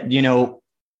like that,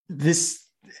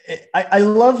 I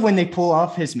love when they pull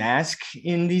off his mask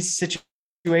in these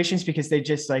situations, because they're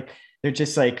just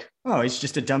oh, he's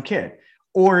just a dumb kid.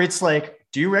 Or it's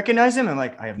do you recognize him? I'm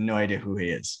I have no idea who he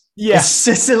is. Yeah. It's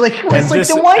just then why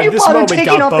are you bothering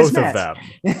taking off his mask? Both of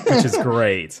them, which is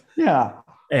great. Yeah.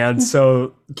 And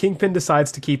so Kingpin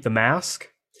decides to keep the mask.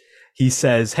 He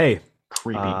says, "Hey,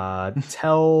 creepy.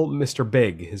 Tell Mr.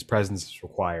 Big his presence is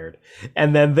required."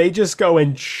 And then they just go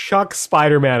and chuck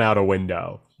Spider-Man out a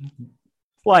window.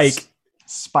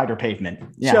 Spider pavement.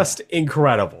 Yeah. Just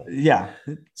incredible. Yeah.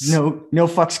 No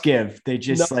fucks give. They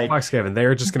just fucks given.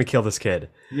 They're just going to kill this kid.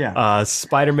 Yeah.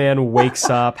 Spider-Man wakes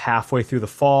up halfway through the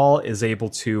fall, is able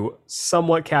to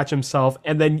somewhat catch himself.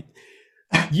 And then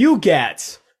you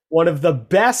get one of the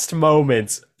best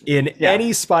moments in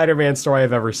any Spider-Man story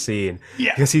I've ever seen.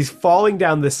 Yeah. Because he's falling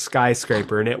down this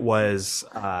skyscraper, and it was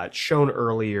shown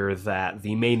earlier that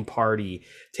the main party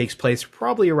takes place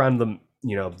probably around the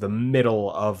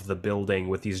middle of the building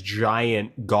with these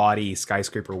giant, gaudy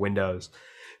skyscraper windows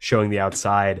showing the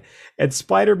outside. And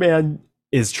Spider-Man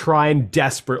is trying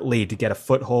desperately to get a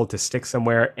foothold to stick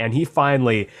somewhere, and he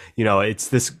finally, it's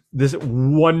this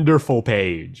wonderful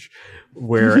page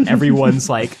where everyone's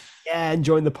like, yeah, and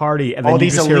join the party. And then all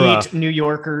these elite New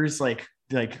Yorkers, like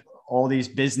all these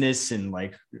business and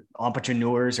like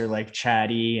entrepreneurs are like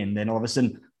chatty, and then all of a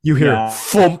sudden you hear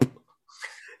thump,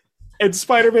 and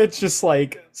Spider-Man's just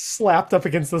like slapped up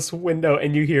against this window,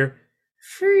 and you hear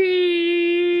free.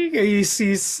 And you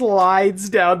see slides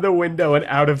down the window and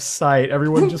out of sight.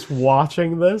 Everyone just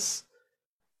watching this,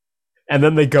 and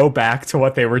then they go back to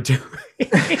what they were doing.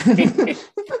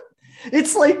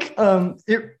 It's like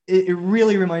it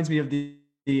really reminds me of the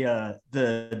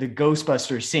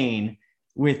Ghostbusters scene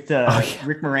with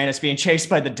Rick Moranis being chased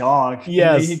by the dog.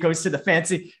 Yes, he goes to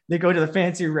they go to the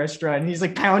fancy restaurant, and he's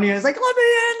like pounding. It's like, let me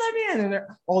in, and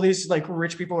all these like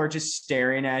rich people are just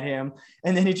staring at him,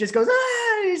 and then he just goes, ah!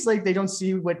 He's like, they don't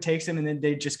see what takes him, and then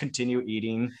they just continue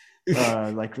eating,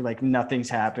 like nothing's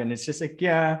happened. It's just like,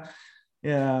 yeah.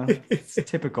 It's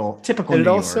typical. And it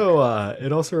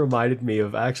also reminded me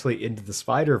of actually Into the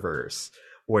Spider-Verse,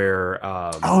 where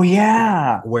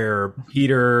where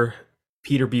Peter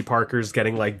B. Parker's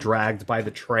getting like dragged by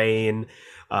the train,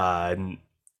 and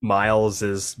Miles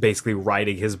is basically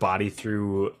riding his body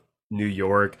through New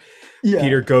York.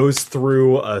 Peter goes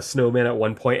through a snowman at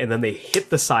one point, and then they hit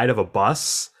the side of a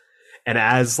bus. And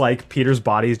as like Peter's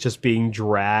body is just being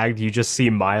dragged, you just see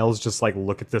Miles just like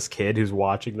look at this kid who's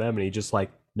watching them, and he just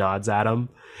like nods at him,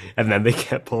 and then they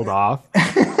get pulled off.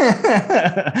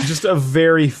 Just a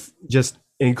very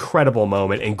incredible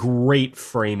moment, and great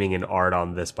framing and art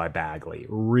on this by Bagley.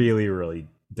 Really, really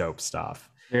dope stuff.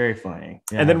 Very funny.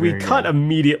 And then we cut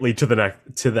immediately to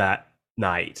that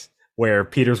night where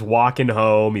Peter's walking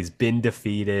home. He's been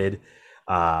defeated.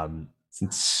 It's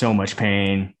in so much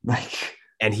pain.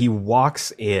 And he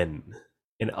walks in,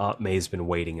 and Aunt May's been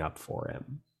waiting up for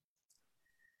him.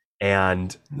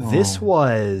 And this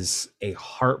was a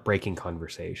heartbreaking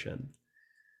conversation.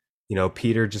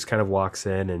 Peter just kind of walks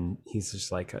in, and he's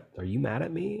just like, are you mad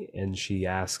at me? And she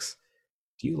asks,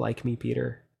 do you like me,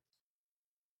 Peter?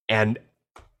 And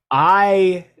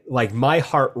my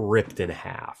heart ripped in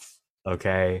half,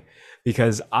 okay?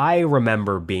 Because I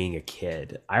remember being a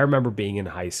kid. I remember being in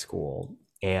high school,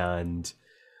 and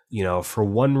for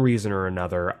one reason or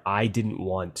another, I didn't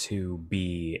want to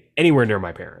be anywhere near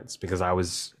my parents, because I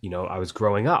was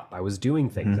growing up. I was doing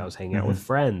things. I was hanging out with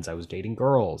friends. I was dating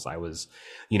girls. I was,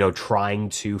 trying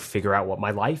to figure out what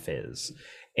my life is.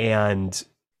 And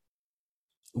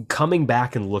coming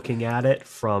back and looking at it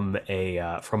from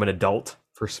an adult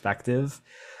perspective,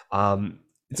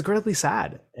 it's incredibly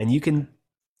sad. And you can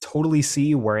totally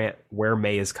see where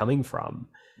May is coming from.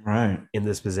 Right. In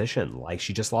this position. Like,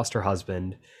 she just lost her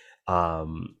husband,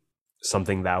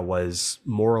 something that was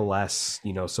more or less,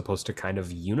 supposed to kind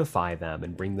of unify them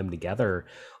and bring them together.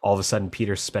 All of a sudden,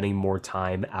 Peter's spending more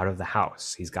time out of the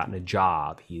house. He's gotten a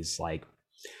job. He's like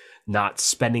not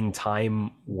spending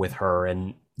time with her.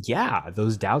 And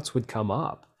those doubts would come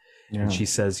up. Yeah. And she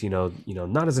says,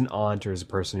 not as an aunt or as a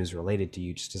person who's related to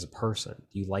you, just as a person.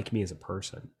 Do you like me as a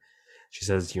person? She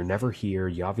says, you're never here.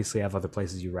 You obviously have other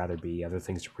places you'd rather be, other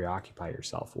things to preoccupy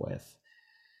yourself with.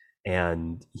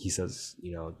 And he says,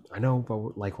 I know, but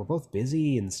we're both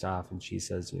busy and stuff. And she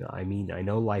says, I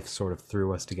know life sort of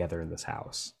threw us together in this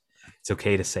house. It's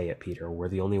okay to say it, Peter. We're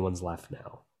the only ones left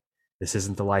now. This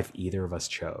isn't the life either of us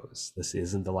chose. This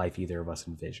isn't the life either of us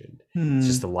envisioned. It's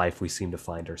just the life we seem to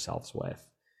find ourselves with.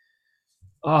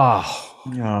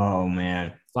 Oh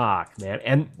man. Fuck, man.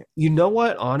 And you know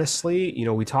what? Honestly,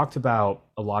 we talked about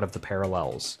a lot of the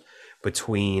parallels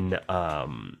between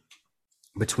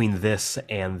this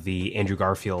and the Andrew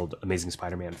Garfield Amazing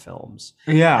Spider-Man films.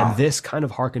 Yeah. And this kind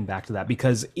of harkened back to that,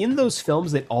 because in those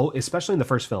films, especially in the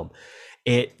first film,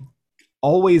 it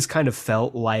always kind of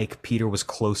felt like Peter was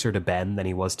closer to Ben than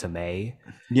he was to May.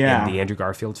 Yeah. In the Andrew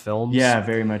Garfield films. Yeah,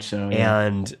 very much so. Yeah.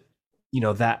 And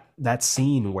that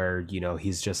scene where,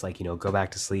 he's just like, go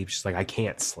back to sleep. She's like, I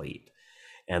can't sleep.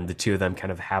 And the two of them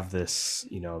kind of have this,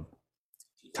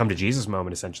 come to Jesus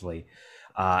moment, essentially.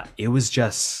 It was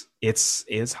just,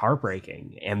 it's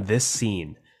heartbreaking. And this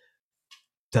scene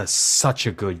does such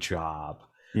a good job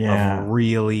of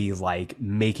really like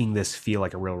making this feel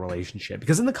like a real relationship.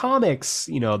 Because in the comics,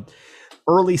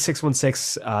 early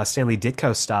 616 Stanley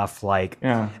Ditko stuff, like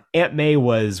Aunt May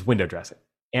was window dressing.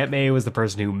 Aunt May was the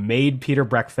person who made Peter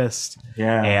breakfast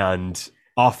and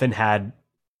often had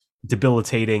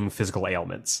debilitating physical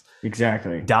ailments.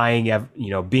 Exactly. Dying,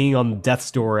 being on death's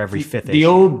door every fifth issue. The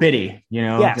old biddy,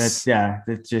 Yes.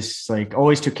 That just like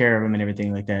always took care of him and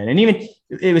everything like that. And even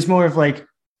it was more of like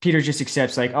Peter just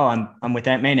accepts like, oh, I'm with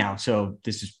Aunt May now, so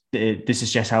this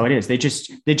is just how it is. They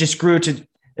just grew to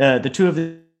the two of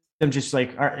them just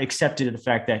like are accepted the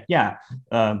fact that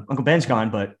Uncle Ben's gone,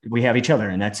 but we have each other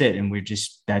and that's it, and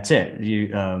that's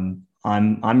it.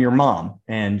 I'm your mom,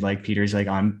 and like Peter's like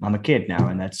I'm a kid now,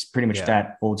 and that's pretty much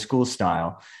that old school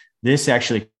style. This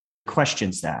actually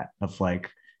questions that of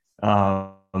like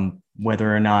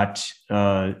whether or not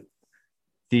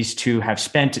these two have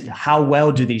spent, how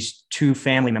well do these two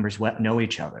family members know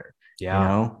each other?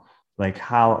 Like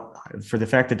how, for the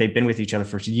fact that they've been with each other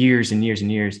for years and years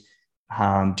and years,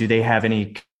 do they have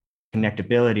any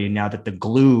connectability now that the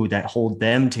glue that hold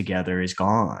them together is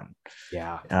gone?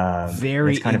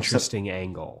 Very interesting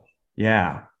angle.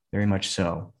 Yeah, very much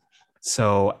so.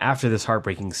 So after this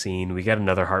heartbreaking scene, we get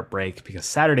another heartbreak because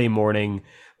Saturday morning,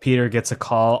 Peter gets a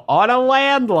call on a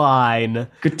landline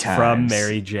from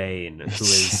Mary Jane, who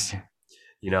is,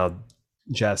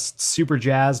 just super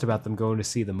jazzed about them going to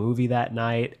see the movie that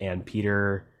night. And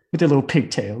Peter, with their little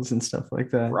pigtails and stuff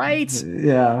like that. Right.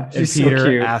 Yeah. And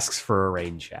Peter asks for a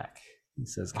rain check. He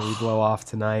says, can we blow off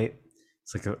tonight?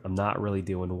 It's like, I'm not really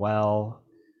doing well.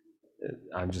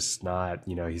 I'm just not,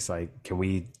 he's like, can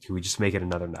we just make it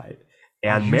another night?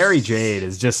 And Mary Jane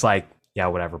is just like, yeah,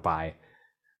 whatever, bye.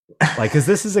 Like, because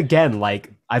this is, again,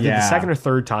 like, I think the second or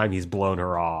third time he's blown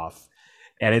her off.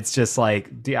 And it's just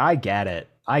like, dude, I get it,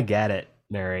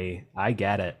 Mary. I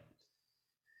get it.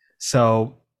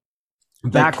 So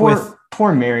back with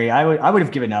poor Mary, I would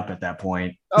have given up at that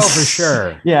point. Oh, for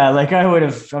sure. Yeah, like I would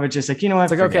just like, what?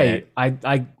 It's like, okay,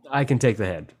 I can take the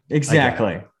hint.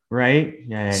 Exactly. Right?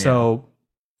 Yeah. So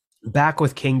back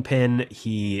with Kingpin,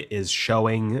 he is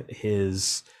showing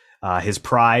his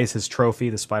prize, his trophy,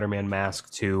 the Spider-Man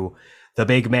mask, to the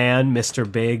big man,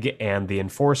 Mr. Big, and the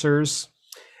enforcers.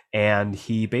 And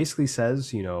he basically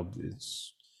says,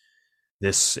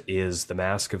 this is the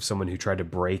mask of someone who tried to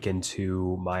break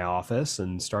into my office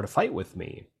and start a fight with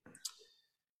me.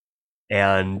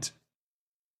 And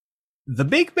the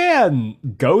big man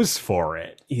goes for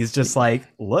it. He's just like,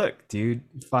 look, dude,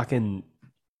 fucking,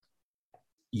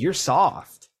 you're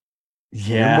soft.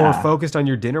 Yeah. You're more focused on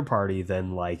your dinner party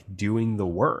than like doing the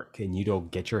work, and you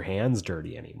don't get your hands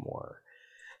dirty anymore.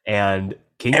 And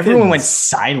everyone went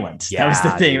silent. Yeah, that was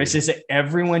the thing. Dude. It was just like,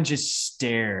 everyone just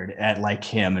stared at like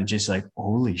him and just like,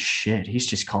 holy shit, he's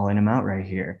just calling him out right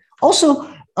here. Also,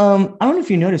 I don't know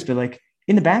if you noticed, but like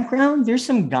in the background, there's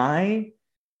some guy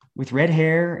with red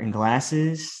hair and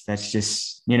glasses that's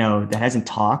just, that hasn't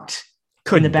talked.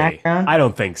 Couldn't in the background. I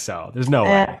don't think so. There's no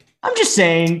way. I'm just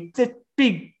saying that'd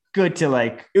be good to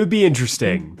like. It would be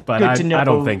interesting, but I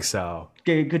don't think so.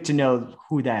 Good to know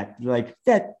who that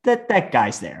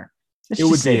guy's there. It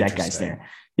would say that guy's there.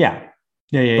 Yeah.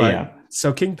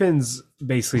 So Kingpin's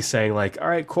basically saying like, all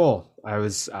right, cool.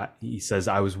 He says,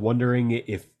 I was wondering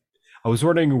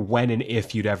when and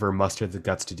if you'd ever muster the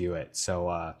guts to do it.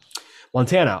 So,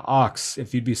 Montana, Ox,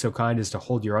 if you'd be so kind as to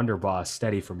hold your underboss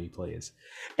steady for me, please.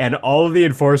 And all of the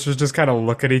enforcers just kind of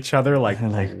look at each other like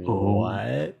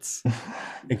what?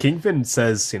 And Kingpin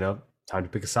says, time to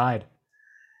pick a side.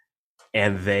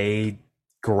 And they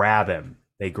grab him.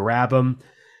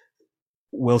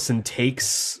 Wilson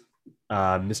takes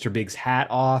Mr. Big's hat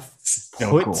off,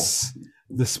 puts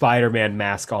the Spider-Man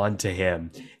mask onto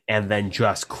him, and then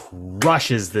just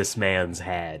crushes this man's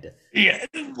head. Yeah,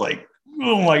 like,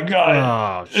 oh my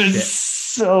God. Oh, shit. It's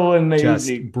so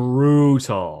amazing. Just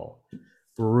brutal.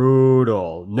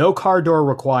 No car door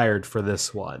required for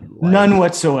this one. Like, none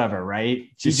whatsoever, right?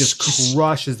 He just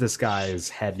crushes this guy's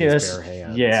head in his bare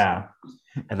hands. Yeah.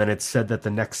 And then it's said that the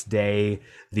next day,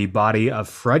 the body of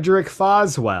Frederick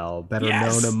Foswell, better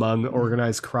known among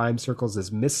organized crime circles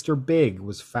as Mr. Big,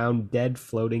 was found dead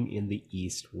floating in the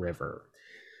East River.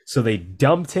 So they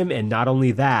dumped him, and not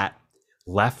only that,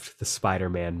 left the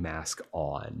Spider-Man mask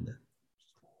on.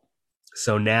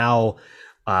 So now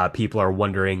people are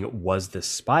wondering, was this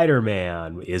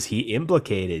Spider-Man? Is he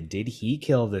implicated? Did he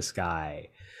kill this guy?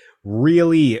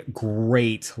 Really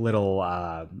great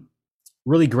little...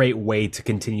 really great way to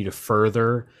continue to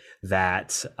further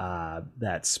that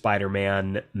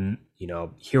Spider-Man,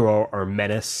 hero or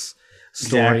menace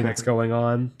story that's going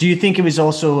on. Do you think it was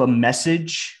also a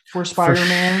message for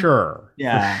Spider-Man? For sure.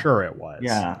 Yeah. For sure it was.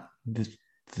 Yeah.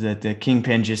 The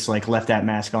Kingpin just like left that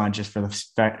mask on just for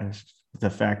the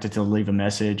fact that to leave a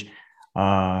message.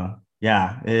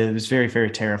 Yeah, it was very, very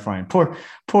terrifying.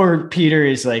 Poor Peter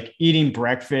is like eating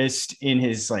breakfast in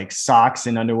his like socks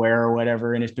and underwear or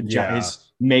whatever, in his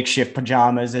makeshift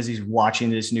pajamas as he's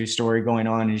watching this news story going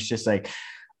on. And he's just like,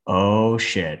 oh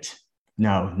shit.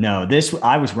 No, this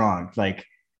I was wrong. Like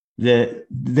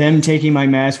them taking my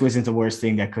mask wasn't the worst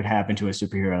thing that could happen to a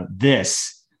superhero.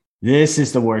 This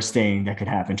is the worst thing that could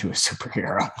happen to a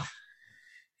superhero.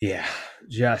 Yeah,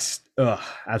 just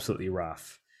absolutely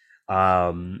rough.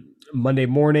 Monday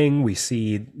morning, we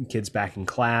see kids back in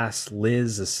class.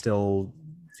 Liz is still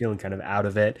feeling kind of out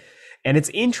of it. And it's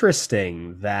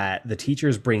interesting that the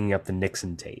teacher's bringing up the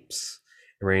Nixon tapes,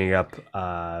 bringing up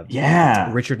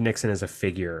Richard Nixon as a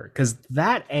figure. Because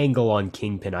that angle on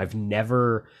Kingpin,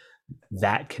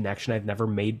 that connection I've never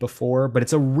made before. But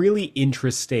it's a really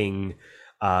interesting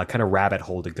kind of rabbit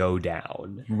hole to go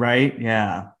down. Right,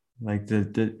 yeah. Like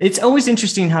it's always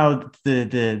interesting how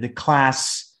the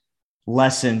class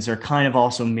lessons are kind of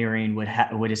also mirroring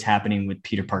what is happening with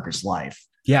Peter Parker's life.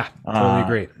 Yeah, totally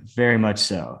agree. Very much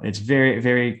so. It's very,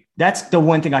 very, that's the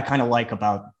one thing I kind of like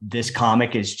about this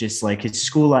comic is just like his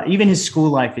school life, even his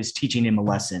school life is teaching him a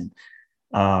lesson.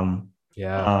 When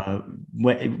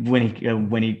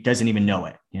he doesn't even know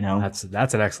it, you know, that's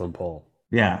an excellent poll.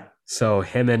 Yeah. So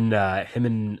him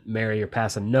and Mary are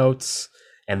passing notes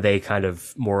and they kind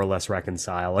of more or less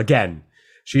reconcile. Again,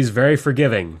 she's very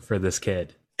forgiving for this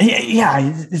kid. Yeah,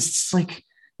 it's like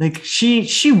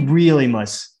she really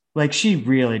must, like, she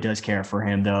really does care for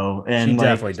him though, and she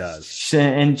definitely does.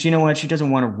 And you know what? She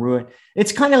doesn't want to ruin.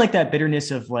 It's kind of like that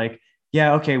bitterness of like,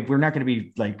 yeah, okay, we're not going to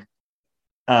be like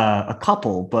a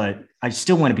couple, but I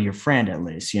still want to be your friend at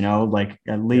least, you know, like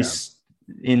at least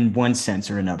in one sense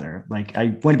or another. Like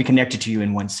I want to be connected to you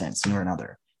in one sense or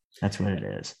another. That's what it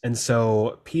is. And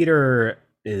so Peter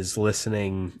is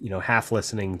listening, half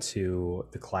listening to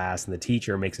the class, and the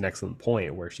teacher makes an excellent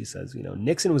point where she says,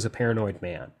 Nixon was a paranoid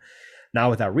man.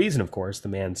 Not without reason, of course. The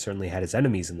man certainly had his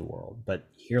enemies in the world. But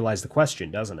here lies the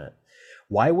question, doesn't it?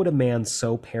 Why would a man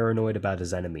so paranoid about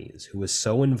his enemies, who was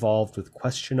so involved with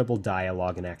questionable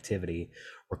dialogue and activity,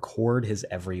 record his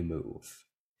every move?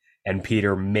 And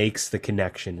Peter makes the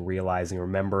connection,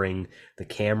 remembering the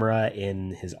camera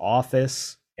in his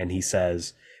office, and he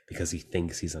says, because he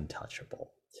thinks he's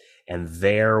untouchable. And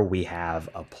there we have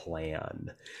a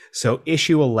plan. So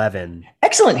issue 11.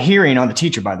 Excellent hearing on the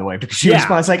teacher, by the way, because she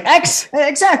responds like,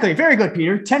 exactly. Very good,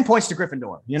 Peter. 10 points to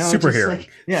Gryffindor. Super hearing. Like,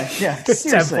 yeah.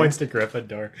 10 points to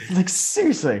Gryffindor. Like,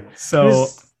 seriously. So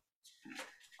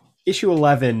issue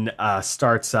 11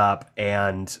 starts up,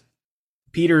 and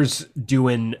Peter's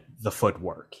doing the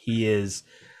footwork. He is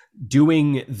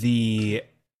doing the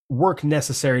work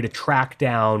necessary to track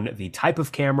down the type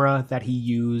of camera that he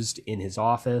used in his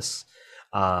office.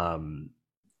 And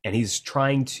he's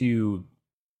trying to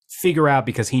figure out,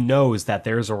 because he knows that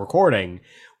there's a recording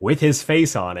with his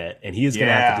face on it, and he is going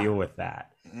to have to deal with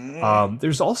that.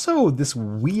 There's also this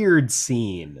weird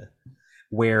scene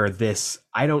where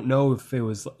I don't know if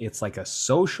it's like a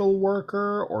social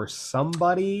worker or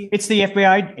somebody. It's the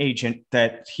FBI agent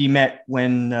that he met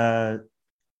when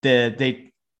they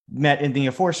met in the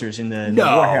Enforcers in the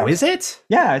warehouse. Is it?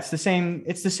 Yeah, it's the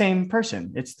same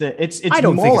person. It's I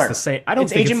don't Mueller. think it's the same. I don't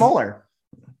think Agent Mueller.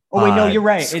 Oh wait, no, you're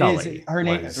right. Scully it is her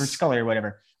name, or Scully or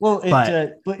whatever. Well,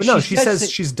 but no, she says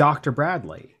she's Dr.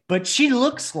 Bradley. But she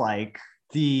looks like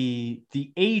the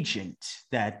agent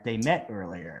that they met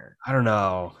earlier. I don't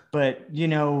know. But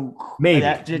maybe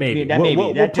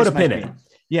we'll put a pin in it.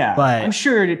 Yeah, but I'm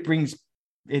sure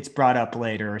it's brought up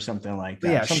later or something like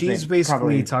that. Yeah, she's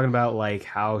basically talking about like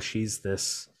how she's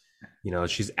this,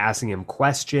 she's asking him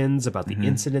questions about the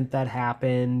incident that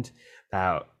happened.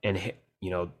 And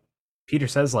Peter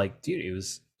says like, dude, it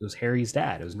was Harry's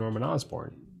dad. It was Norman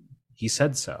Osborn. He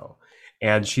said so.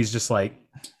 And she's just like,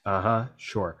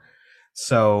 sure.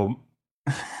 So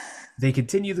they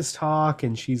continue this talk,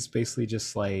 and she's basically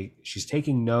just like, she's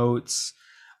taking notes.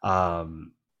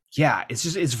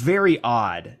 It's very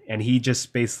odd. And he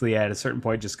just basically at a certain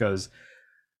point just goes,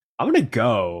 I'm going to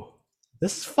go.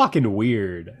 This is fucking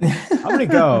weird. I'm going to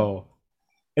go.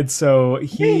 And so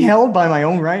he held by my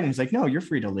own right. And he's like, no, you're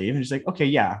free to leave. And he's like, okay,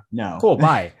 yeah, no. Cool,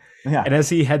 bye. Yeah. And as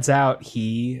he heads out,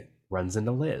 he runs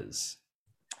into Liz.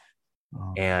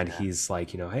 And he's like,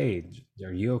 hey,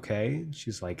 are you okay?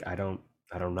 She's like, I don't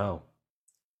know.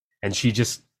 And she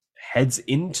just heads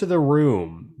into the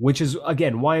room, which is,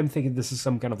 again, why I'm thinking this is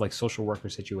some kind of like social worker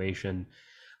situation.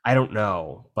 I don't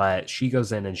know. But she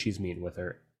goes in and she's meeting with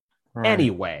her. Right.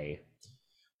 Anyway,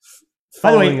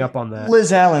 following up on that.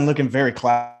 Liz Allen looking very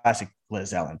classic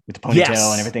Liz Ellen with the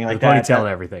ponytail and everything like that. Ponytail and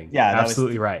everything. Yeah,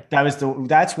 absolutely right.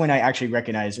 That's when I actually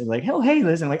recognized it. Like, oh, hey,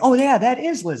 Liz. And I'm like, oh yeah, that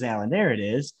is Liz Allen. There it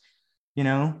is. You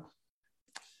know.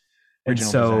 And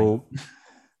so,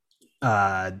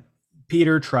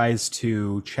 Peter tries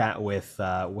to chat with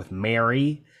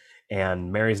Mary,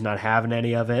 and Mary's not having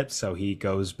any of it. So he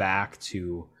goes back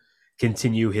to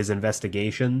continue his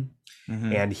investigation,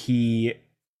 and he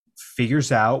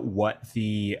figures out what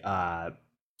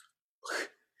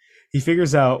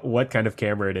what kind of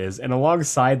camera it is, and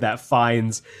alongside that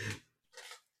finds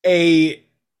an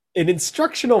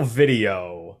instructional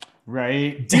video,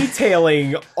 right,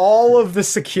 detailing all of the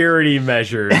security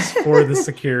measures for the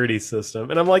security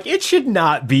system. And I'm like, it should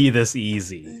not be this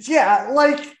easy. Yeah,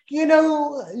 like,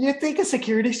 you think a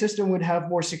security system would have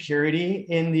more security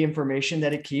in the information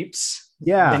that it keeps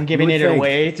than giving it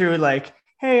away through like,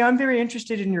 hey, I'm very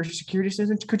interested in your security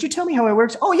system. Could you tell me how it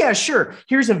works? Oh, yeah, sure.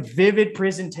 Here's a vivid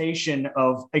presentation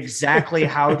of exactly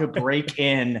how to break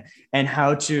in and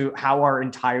how our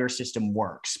entire system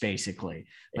works, basically.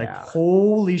 Like,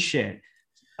 holy shit.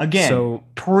 Again, so,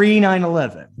 pre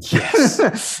 9/11.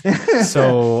 Yes.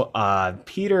 So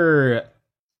Peter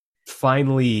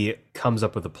finally comes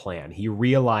up with a plan. He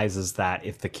realizes that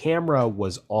if the camera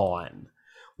was on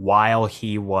while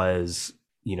he was,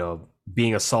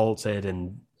 being assaulted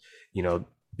and,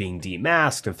 being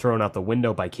demasked and thrown out the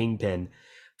window by Kingpin,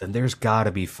 then there's got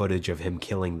to be footage of him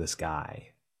killing this guy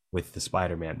with the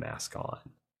Spider-Man mask on.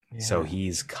 Yeah. So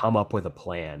he's come up with a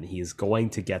plan. He's going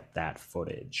to get that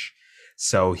footage.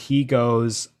 So he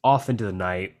goes off into the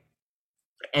night,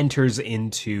 enters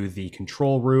into the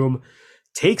control room,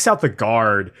 takes out the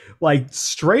guard, like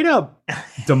straight up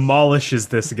demolishes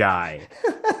this guy.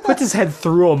 Puts his head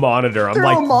through a monitor. I'm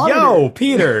like, yo,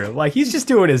 Peter, like he's just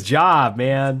doing his job,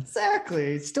 man.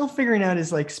 Exactly. Still figuring out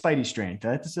his like Spidey strength.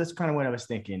 That's kind of what I was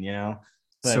thinking,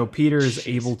 But, so Peter's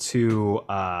able to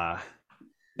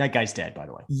that guy's dead, by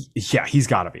the way. Yeah, he's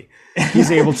gotta be.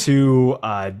 He's able to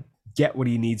get what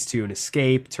he needs to and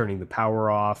escape, turning the power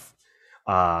off.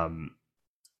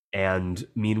 And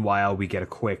meanwhile, we get a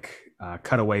quick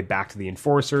cutaway back to the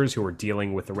Enforcers, who are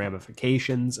dealing with the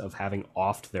ramifications of having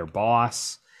offed their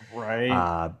boss.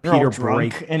 Right. Peter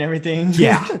drunk and everything.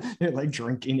 Yeah. They're like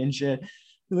drinking and shit.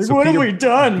 Like, so what Peter have we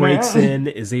done, breaks in,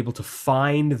 is able to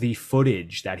find the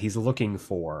footage that he's looking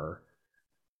for.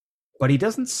 But he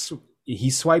doesn't...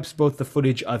 He swipes both the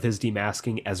footage of his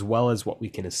demasking as well as what we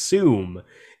can assume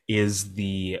is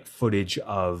the footage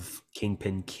of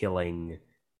Kingpin killing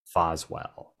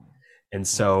Foswell. And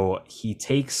so he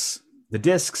takes the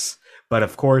discs, but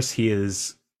of course he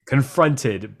is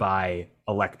confronted by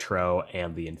Electro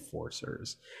and the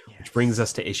Enforcers, which brings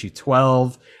us to issue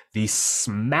 12, the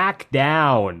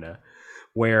Smackdown,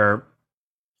 where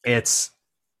it's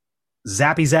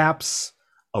zappy zaps,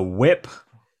 a whip,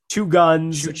 two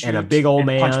guns, shoot, and a big old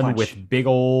man punch. With big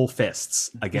old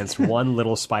fists against one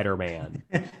little Spider-Man.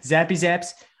 Zappy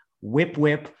zaps,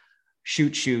 whip,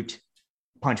 shoot,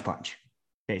 punch,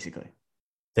 basically.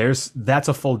 That's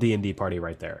a full D&D party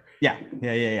right there.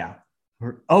 Yeah.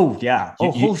 Oh yeah.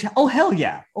 Oh hell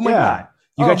yeah. Oh my god.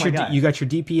 You got your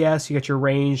DPS, you got your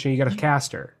range, and you got a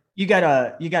caster. You got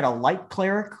a light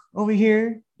cleric over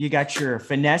here. You got your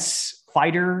finesse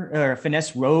fighter or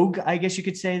finesse rogue, I guess you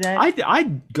could say that.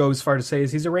 I'd go as far to say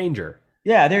as he's a ranger.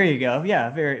 Yeah, there you go. Yeah,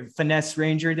 very finesse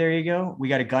ranger. There you go. We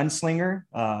got a gunslinger,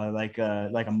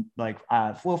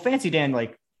 Fancy Dan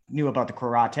like knew about the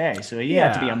karate, so he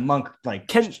had to be a monk. Like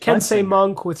can say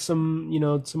monk with some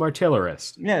some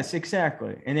artillerist. Yes,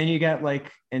 exactly. And then you got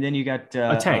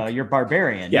a tank. Your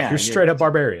barbarian. Yeah, you're straight up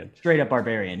barbarian. Straight up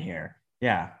barbarian here.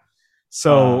 Yeah.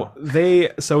 So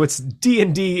it's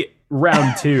D&D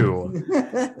round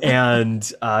 2, and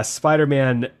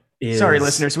Spider-Man is. Sorry,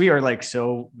 listeners, we are like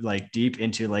so like deep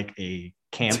into like a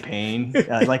campaign,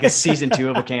 like a season 2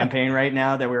 of a campaign right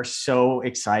now that we're so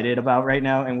excited about right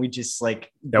now, and we just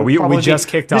like we just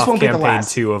kicked off campaign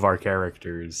 2 of our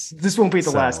characters. This won't be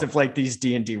the last of like these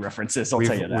D&D references. I'll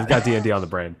tell you that. We've got D&D on the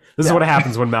brain. This is what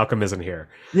happens when Malcolm isn't here.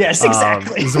 Yes,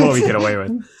 exactly. This is what we get away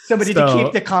with. Somebody to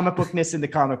keep the comic bookness in the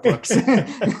comic books.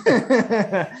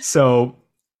 So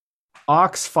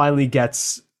Ox finally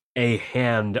gets a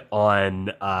hand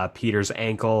on Peter's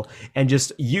ankle and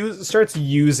just starts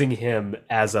using him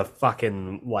as a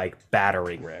fucking like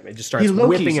battering ram. It just starts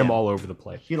whipping him all over the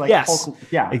place.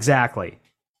 Exactly.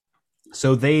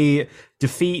 So they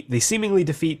seemingly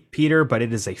defeat Peter, but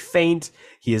it is a feint.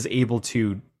 He is able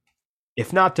to,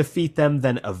 if not defeat them,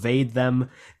 then evade them,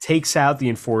 takes out the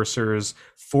Enforcers,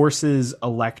 forces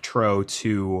Electro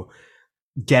to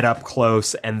get up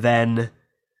close, and then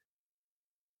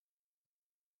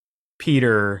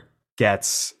Peter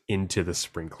gets into the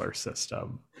sprinkler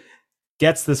system,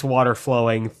 gets this water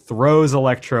flowing, throws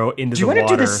Electro into the water. Do you want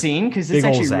to do the scene? Because it's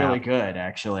actually really good,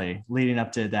 actually, leading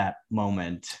up to that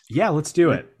moment. Yeah, let's do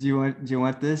it. Do you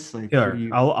want this? Like, here,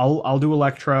 I'll do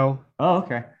Electro. Oh,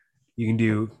 okay. You can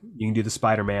do the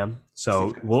Spider-Man.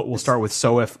 So we'll start with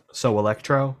so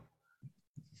Electro.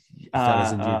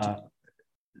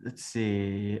 Let's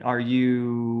see. Are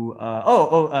you?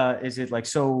 Is it like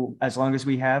so? As long as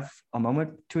we have a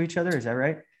moment to each other, is that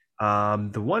right?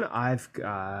 The one I've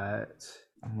got.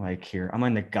 I'm like here. I'm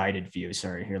on the guided view.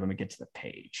 Sorry. Here, let me get to the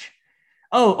page.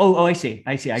 Oh, I see.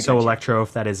 I so Electro,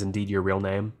 if that is indeed your real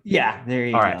name. Yeah, there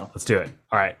you go. All right, let's do it.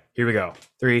 All right, here we go.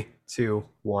 3, 2,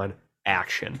 1,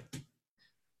 action.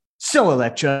 So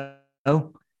Electro,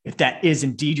 if that is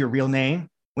indeed your real name,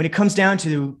 when it comes down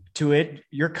to it,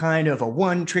 you're kind of a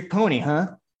one-trick pony,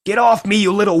 huh? Get off me,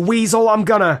 you little weasel! I'm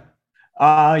gonna.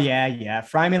 Oh yeah.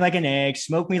 Fry me like an egg,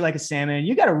 smoke me like a salmon.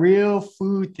 You got a real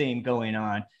food thing going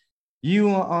on. You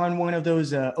on one of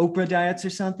those Oprah diets or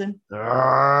something?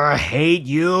 Hate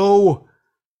you.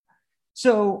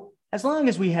 So as long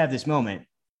as we have this moment,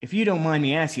 if you don't mind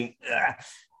me asking,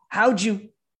 how'd you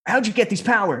get these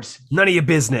powers? None of your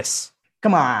business.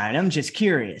 Come on, I'm just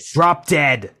curious. Drop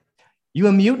dead. You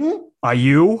a mutant? Are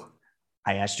you?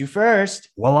 I asked you first.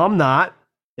 Well, I'm not.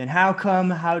 Then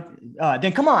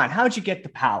then come on, how'd you get the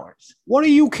powers? What do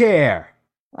you care?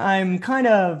 I'm kind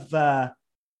of a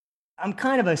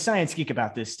science geek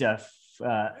about this stuff.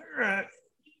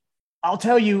 I'll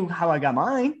tell you how I got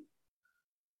mine.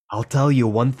 I'll tell you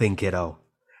one thing, kiddo.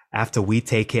 After we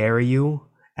take care of you,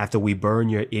 after we burn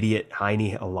your idiot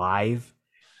Heine alive,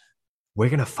 we're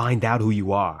going to find out who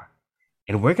you are.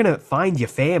 And we're going to find your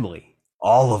family.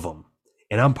 All of them.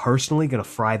 And I'm personally going to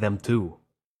fry them too.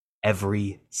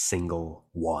 Every single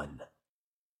one.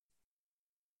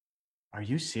 Are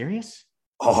you serious?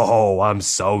 Oh, I'm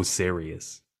so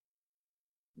serious.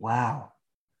 Wow.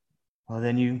 Well,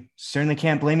 then you certainly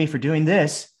can't blame me for doing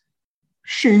this.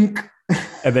 Shink.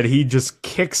 And then he just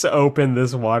kicks open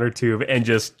this water tube and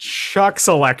just chucks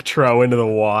Electro into the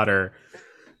water.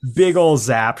 Big ol'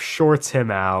 zap, shorts him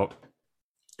out.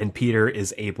 And Peter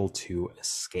is able to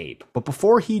escape. But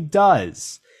before he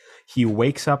does, he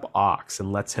wakes up Ox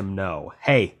and lets him know,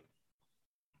 hey,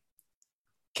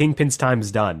 Kingpin's time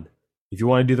is done. If you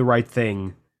want to do the right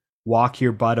thing, walk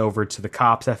your butt over to the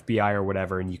cops, FBI, or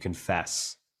whatever, and you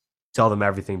confess. Tell them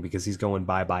everything because he's going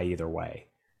bye-bye either way.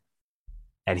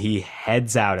 And he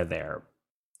heads out of there.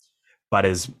 But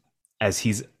as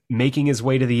he's making his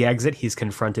way to the exit, he's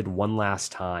confronted one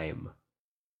last time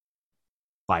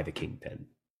by the Kingpin.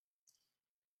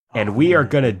 And we are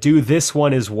going to do this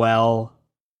one as well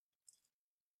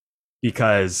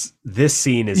because this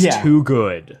scene is too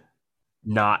good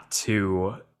not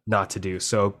to do.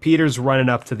 So Peter's running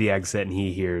up to the exit and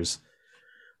he hears,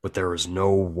 but there is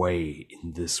no way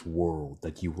in this world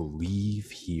that you will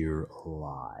leave here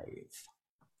alive.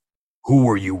 Who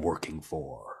are you working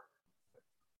for?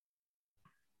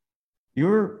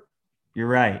 You're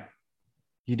right.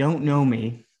 You don't know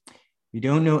me. You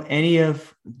don't know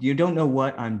you don't know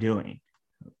what I'm doing.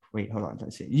 Wait, hold on.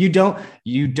 Let's see. You don't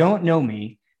know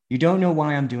me. You don't know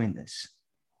why I'm doing this.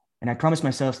 And I promised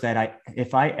myself that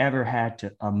if I ever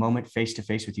had a moment face to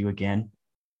face with you again,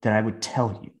 that I would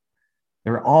tell you.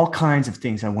 There were all kinds of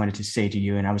things I wanted to say to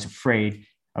you, and I was afraid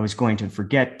I was going to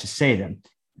forget to say them.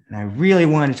 And I really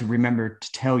wanted to remember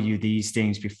to tell you these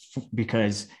things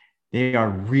because they are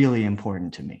really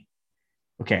important to me.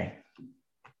 Okay.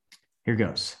 Here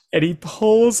goes. And he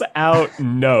pulls out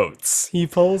notes. He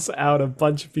pulls out a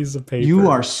bunch of pieces of paper. You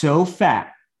are so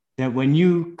fat that when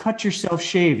you cut yourself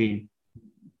shaving,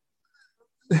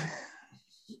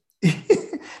 he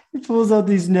pulls out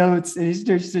these notes and he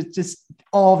starts to just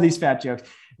all these fat jokes.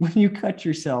 When you cut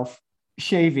yourself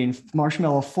shaving,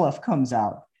 marshmallow fluff comes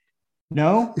out.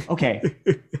 No? Okay.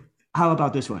 How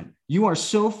about this one? You are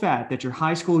so fat that your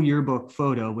high school yearbook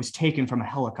photo was taken from a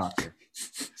helicopter.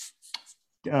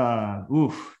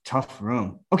 Tough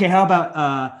room. Okay, how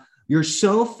about you're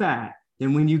so fat that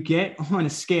when you get on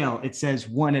a scale, it says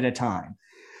 1 at a time.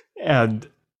 And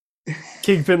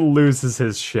Kingpin loses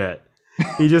his shit.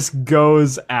 He just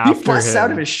goes after him. He busts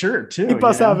out of his shirt, too. He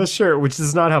busts out of his shirt, which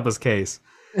does not help his case.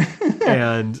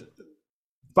 And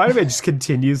Spider-Man just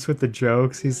continues with the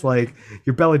jokes. He's like,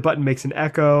 your belly button makes an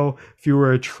echo. If you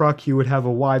were a truck, you would have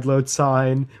a wide load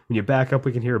sign. When you back up,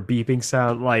 we can hear a beeping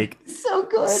sound. Like, so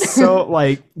good. So,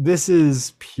 like, this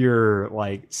is pure,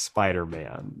 like,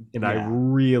 Spider-Man. And I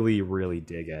really, really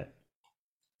dig it.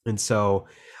 And so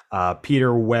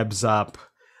Peter webs up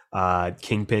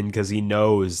Kingpin because he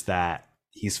knows that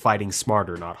he's fighting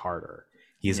smarter, not harder.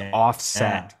 He's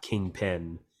offset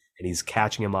Kingpin, and he's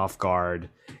catching him off guard,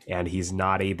 and he's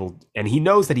not able, and he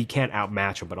knows that he can't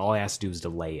outmatch him, but all he has to do is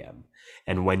delay him.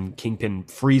 And when Kingpin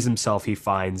frees himself, he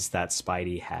finds that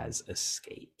Spidey has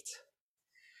escaped.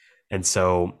 And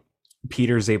so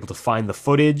Peter's able to find the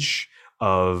footage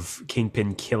of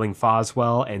Kingpin killing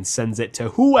Foswell and sends it to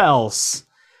who else?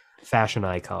 Fashion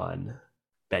icon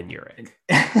Ben Urich.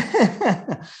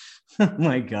 Oh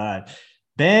my God.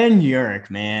 Ben Urich,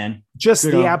 man. Just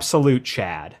the absolute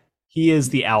Chad. He is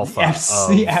the alpha.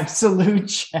 The absolute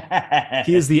Chad.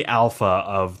 He is the alpha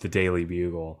of the Daily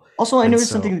Bugle. Also, I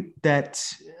noticed something that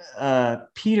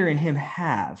Peter and him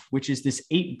have, which is this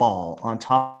 8-ball on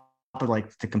top of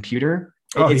like the computer.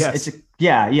 Like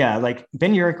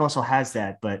Ben Urich also has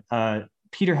that, but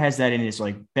Peter has that in his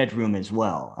like bedroom as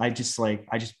well. I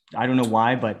don't know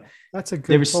why, but that's a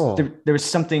good pull. There was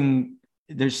something.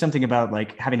 There's something about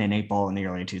like having an 8-ball in the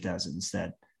early 2000s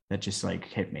that just like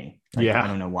hit me. Like, I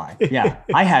don't know why. Yeah,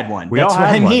 I had one. We all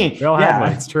had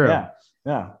one. It's true.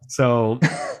 Yeah. So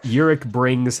Urich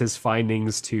brings his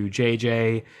findings to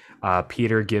JJ.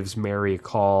 Peter gives Mary a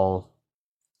call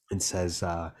and says,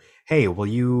 "Hey, will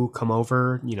you come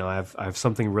over? You know, I have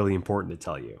something really important to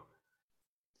tell you."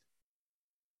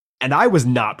 And I was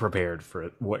not prepared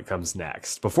for what comes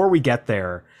next. Before we get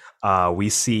there, we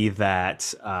see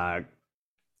that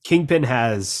Kingpin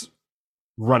has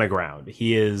run aground.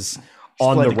 He is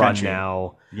on the run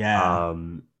now. Yeah.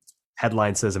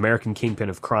 Headline says, American Kingpin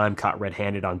of crime caught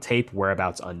red-handed on tape,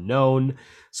 whereabouts unknown.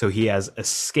 So he has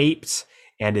escaped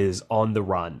and is on the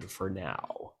run for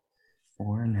now.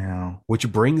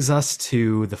 Which brings us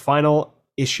to the final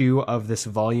issue of this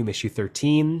volume, issue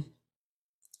 13,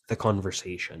 The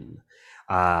Conversation.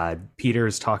 Peter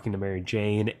is talking to Mary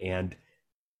Jane, and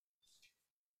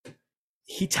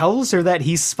he tells her that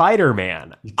he's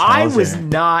Spider-Man. I was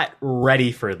not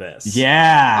ready for this.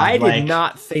 Yeah. I did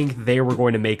not think they were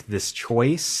going to make this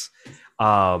choice.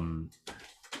 Holy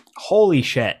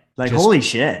shit. Holy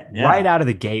shit. Yeah. Right out of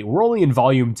the gate. We're only in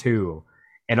volume 2.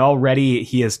 And already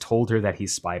he has told her that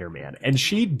he's Spider-Man. And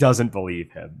she doesn't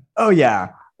believe him. Oh, yeah.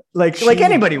 Like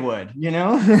anybody would, you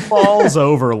know? Falls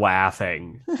over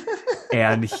laughing.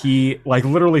 And he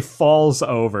literally falls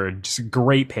over. Just a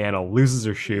great panel. Loses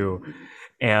her shoe.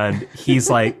 And he's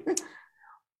like,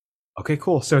 okay,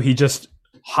 cool. So he just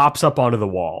hops up onto the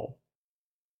wall.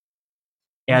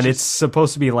 And it's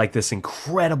supposed to be like this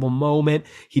incredible moment.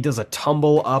 He does a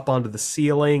tumble up onto the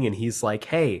ceiling and he's like,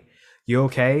 hey, you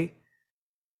okay?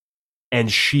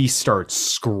 And she starts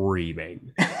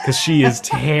screaming because she is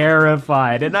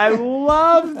terrified. And I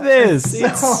love this.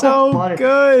 It's so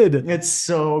good. It's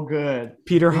so good.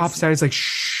 Peter hops down. He's like,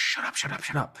 shut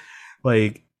up.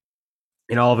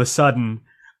 And all of a sudden,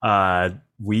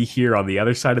 we hear on the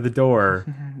other side of the door,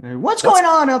 What's going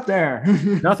on up there?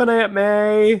 Nothing, Aunt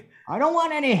May. I don't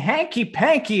want any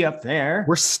hanky-panky up there.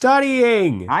 We're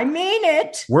studying. I mean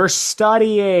it. We're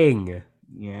studying.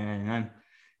 Yeah, and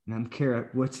I'm Kara.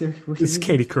 What's her? It's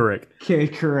Katie Couric.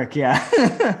 Katie Couric,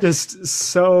 yeah. Just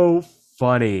so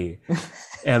funny.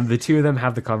 And the two of them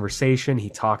have the conversation. He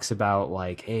talks about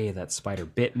hey, that spider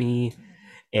bit me.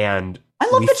 And I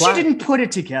love that she didn't put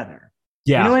it together.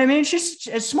 Yeah. You know what I mean? She's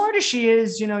as smart as she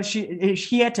is,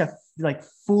 she had to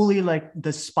fully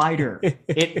the spider.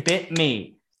 It bit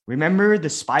me. Remember the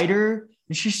spider?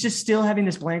 And she's just still having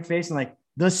this blank face and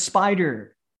the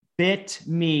spider bit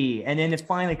me. And then it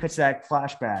finally cuts that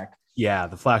flashback. Yeah,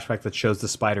 the flashback that shows the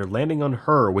spider landing on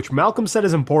her, which Malcolm said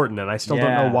is important, and I still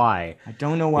don't know why. I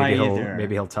don't know why either.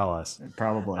 Maybe he'll tell us.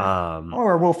 Probably.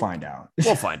 Or we'll find out.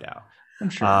 We'll find out. I'm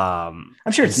sure.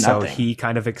 I'm sure it's nothing. So he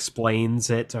kind of explains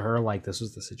it to her, this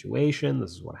was the situation,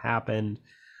 this is what happened.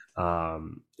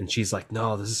 And she's like,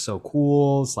 no, this is so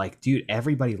cool. It's dude,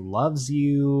 everybody loves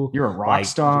you. You're a rock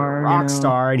star. You're a rock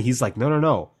star. And he's like,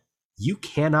 no. You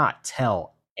cannot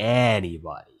tell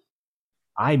anybody.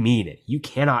 I mean it. You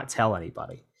cannot tell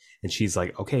anybody. And she's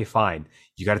like, okay, fine.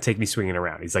 You got to take me swinging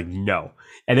around. He's like, no.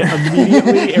 And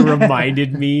it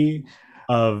reminded me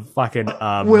of fucking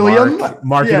William.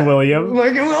 Mark and William.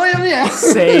 Mark and William, yeah.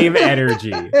 Same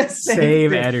energy.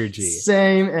 Same energy.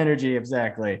 Same energy,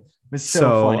 exactly. It's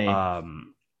so funny.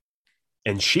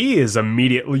 And she is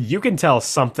immediately, you can tell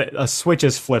a switch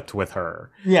is flipped with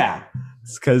her. Yeah.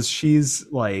 It's because she's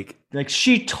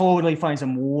she totally finds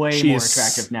him way more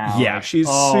attractive now. Yeah, she's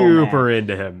super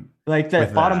into him. Like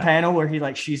the bottom panel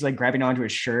where she's like grabbing onto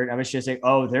his shirt. I was just like,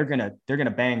 oh, they're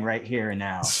gonna bang right here and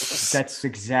now. That's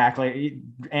exactly.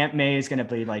 Aunt May is gonna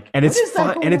be like, and it's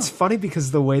fun, and it's funny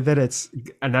because the way that it's,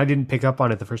 and I didn't pick up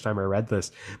on it the first time I read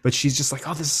this, but she's just like,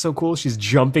 oh, this is so cool. She's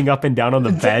jumping up and down on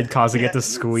the bed, causing it to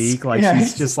squeak. Like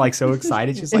she's just like so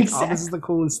excited. She's like, oh, this is the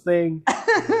coolest thing.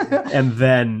 And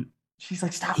then she's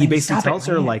like, stop. He basically tells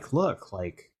her like, look,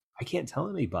 like I can't tell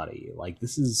anybody. Like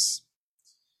this is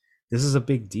a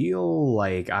big deal.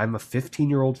 Like I'm a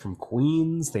 15-year-old from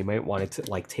Queens. They might want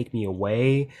to like take me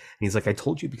away. And he's like, I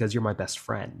told you because you're my best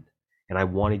friend. And I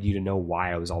wanted you to know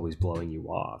why I was always blowing you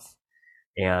off.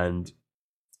 And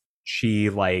she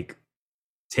like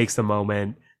takes the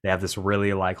moment. They have this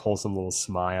really like wholesome little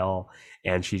smile.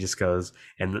 And she just goes,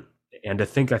 and to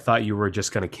think I thought you were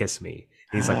just going to kiss me.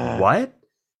 And he's like, what?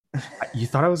 You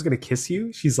thought I was going to kiss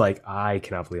you? She's like, I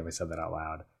cannot believe I said that out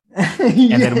loud.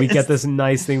 Yes. And then we get this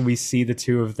nice thing. We see the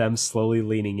two of them slowly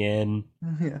leaning in,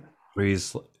 where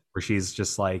she's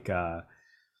just like,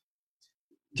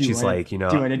 she's like, you know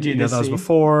that was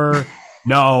before.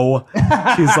 No,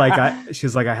 she's like, I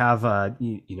have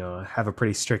have a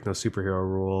pretty strict no superhero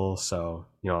rule. So,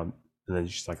 and then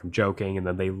she's like, I'm joking. And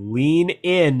then they lean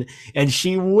in and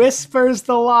she whispers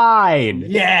the line.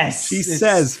 Yes. She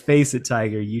says, face it,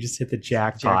 Tiger. You just hit the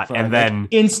jackpot. And then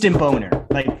instant boner.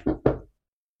 Like,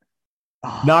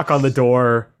 knock on the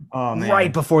door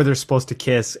right before they're supposed to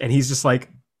kiss. And he's just like,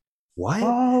 what?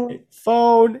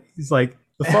 Phone. He's like,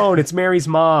 the phone. It's Mary's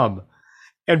mom.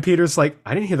 And Peter's like,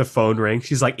 I didn't hear the phone ring.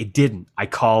 She's like, it didn't. I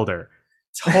called her.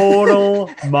 Total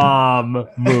mom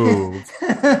move.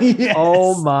 Yes.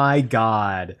 Oh my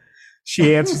God.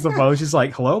 She answers the phone. She's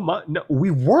like, hello, Mom? No,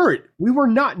 we weren't. We were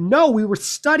not. No, we were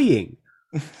studying.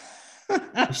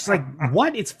 She's like,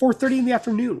 what? It's 4:30 in the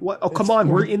afternoon. What? Oh, come on.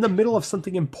 We're in the middle of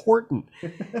something important.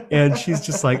 And she's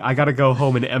just like, I got to go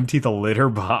home and empty the litter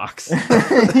box.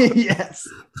 Yes.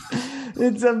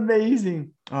 It's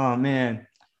amazing. Oh, man.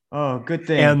 Oh, good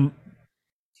thing. And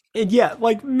yeah,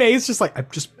 like May's just like, I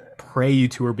just pray you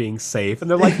two are being safe.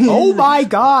 And they're like, oh my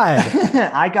God.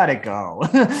 I gotta go.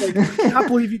 Like, I can't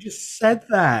believe you just said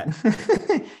that.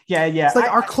 Yeah. It's like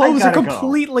our clothes are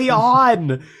completely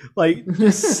on. Like,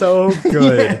 just so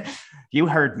good. You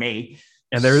heard me.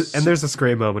 And there's this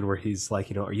great moment where he's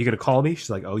like, are you gonna call me? She's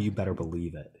like, oh, you better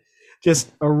believe it.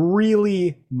 Just a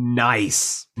really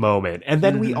nice moment. And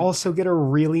then we also get a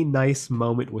really nice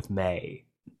moment with May,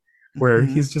 where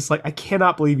he's just like, I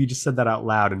cannot believe you just said that out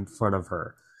loud in front of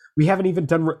her. We haven't even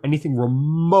done anything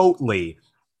remotely.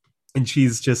 And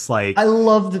she's just like, I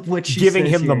love what she's giving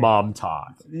him the mom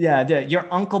talk. Yeah.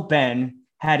 Your Uncle Ben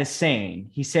had a saying.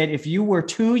 He said, if you were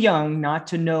too young not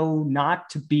to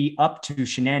be up to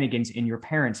shenanigans in your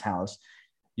parents' house,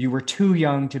 you were too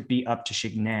young to be up to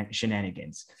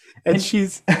shenanigans. And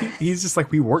he's just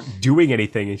like, we weren't doing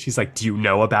anything. And she's like, do you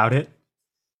know about it?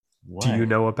 What? Do you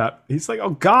know about? He's like,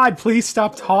 oh God, please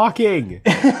stop talking.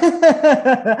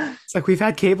 It's like, we've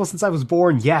had cable since I was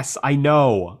born. Yes, I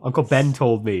know. Uncle Ben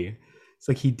told me. It's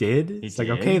like, he did? It's like,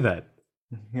 okay then.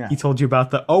 Yeah. He told you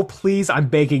about oh, please, I'm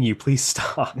begging you, please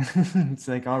stop. It's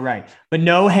like, all right. But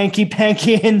no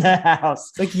hanky-panky in the house.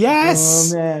 It's like,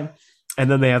 yes. Oh, man. And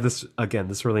then they have this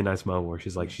really nice moment where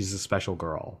she's like, she's a special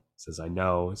girl. Says, I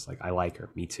know. It's like, I like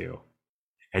her. Me too.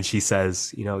 And she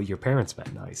says, your parents met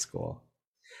in high school.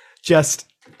 Just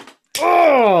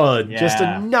a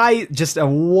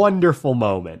wonderful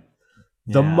moment.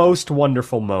 The most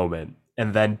wonderful moment.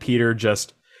 And then Peter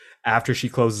just, after she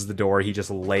closes the door, he just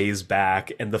lays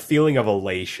back, and the feeling of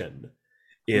elation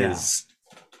is,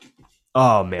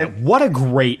 oh man, what a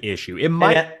great issue. It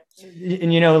might,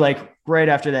 and like right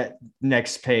after that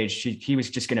next page, he was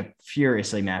just going to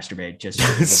furiously masturbate. Just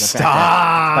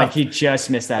stop. Like he just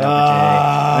missed that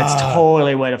opportunity. That's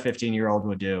totally what a 15-year-old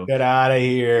would do. Get out of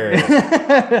here.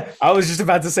 I was just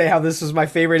about to say how this was my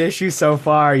favorite issue so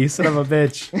far. You son of a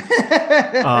bitch.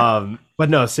 But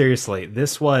no, seriously,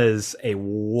 this was a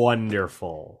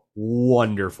wonderful,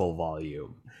 wonderful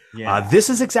volume. Yeah. This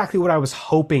is exactly what I was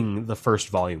hoping the first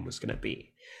volume was going to be.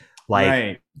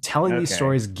 Like telling these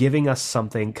stories, giving us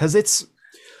something, because it's,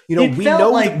 we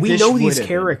know these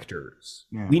characters.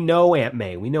 Yeah. We know Aunt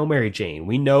May, we know Mary Jane,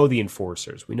 we know the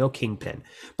Enforcers, we know Kingpin,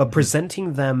 but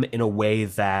presenting them in a way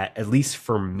that, at least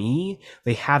for me,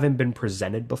 they haven't been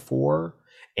presented before,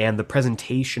 and the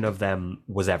presentation of them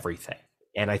was everything.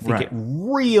 And I think it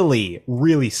really,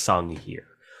 really sung here.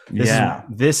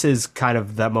 This is kind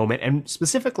of that moment, and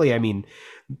specifically, I mean,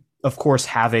 of course,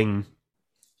 having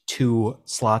 2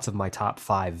 slots of my top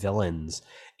 5 villains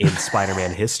in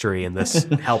Spider-Man history, and this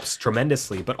helps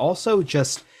tremendously, but also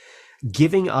just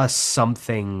giving us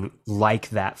something like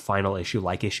that final issue,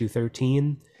 like issue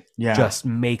 13, just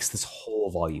makes this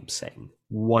whole volume sing.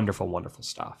 Wonderful, wonderful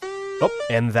stuff. Oh,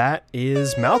 and that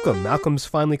is Malcolm. Malcolm's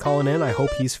finally calling in. I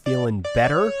hope he's feeling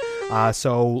better.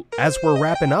 So as we're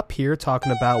wrapping up here,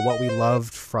 talking about what we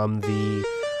loved from the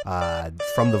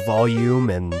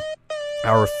volume and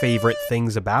our favorite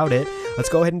things about it, let's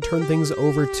go ahead and turn things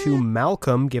over to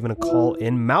Malcolm, giving a call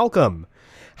in. Malcolm,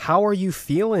 how are you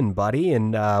feeling, buddy?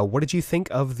 And what did you think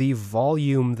of the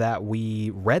volume that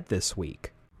we read this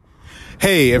week?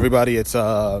 Hey everybody, it's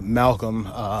Malcolm.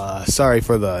 Sorry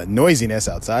for the noisiness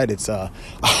outside. It's I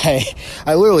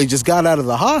literally just got out of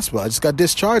the hospital. I just got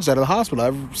discharged out of the hospital.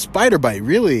 A spider bite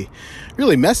really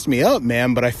messed me up,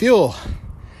 man, but I feel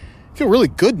really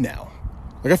good now.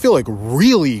 Like I feel like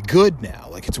really good now.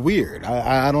 Like it's weird.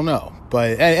 I don't know.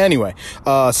 But anyway,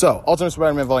 so Ultimate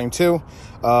Spider-Man Volume 2.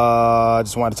 I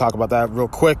just wanted to talk about that real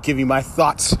quick, give you my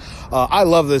thoughts. I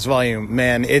love this volume,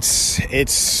 man.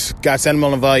 It's got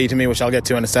sentimental value to me, which I'll get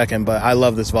to in a second, but I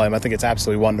love this volume. I think it's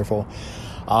absolutely wonderful.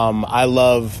 I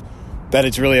love that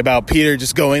it's really about Peter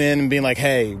just going in and being like,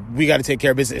 hey, we got to take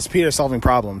care of business. It's Peter solving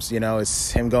problems, you know.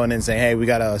 It's him going in and saying, hey, we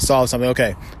got to solve something.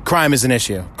 Okay, crime is an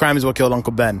issue. Crime is what killed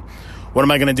Uncle Ben. What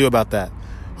am I going to do about that?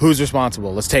 Who's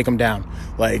responsible? Let's take him down.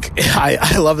 Like,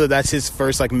 I love that that's his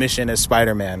first, like, mission as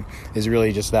Spider-Man, is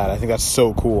really just that. I think that's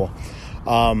so cool.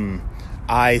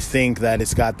 I think that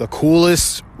it's got the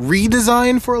coolest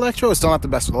redesign for Electro. It's still not the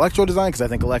best Electro design, because I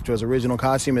think Electro's original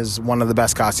costume is one of the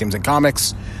best costumes in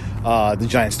comics. The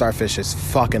giant starfish is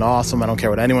fucking awesome. I don't care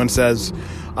what anyone says.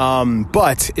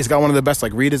 But it's got one of the best,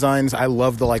 like, redesigns. I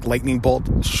love the, like, lightning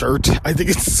bolt shirt. I think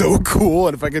it's so cool,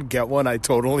 and if I could get one, I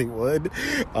totally would.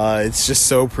 It's just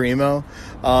so primo.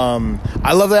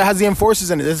 I love that it has the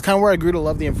Enforcers in it. This is kind of where I grew to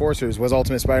love the Enforcers, was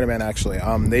Ultimate Spider-Man, actually.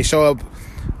 They show up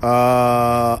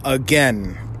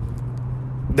again.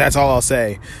 That's all I'll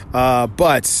say.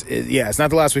 But it's not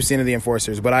the last we've seen of the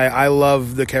Enforcers, but I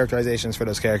love the characterizations for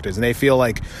those characters, and they feel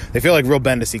like real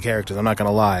Bendis-y characters. I'm not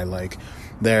gonna lie. Like,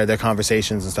 their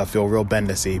conversations and stuff feel real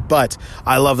Bendis-y, but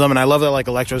I love them, and I love that, like,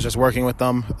 Electro's just working with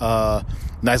them.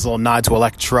 Nice little nod to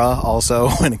Elektra also,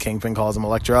 when Kingpin calls him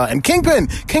Elektra. And Kingpin,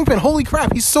 holy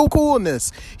crap, he's so cool in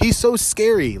this. He's so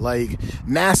scary, like,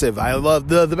 massive. I love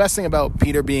the best thing about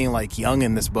Peter being, like, young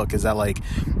in this book is that, like,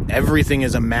 everything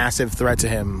is a massive threat to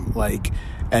him, like,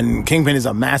 and Kingpin is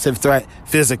a massive threat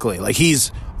physically. Like,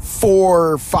 he's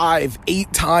 4, 5,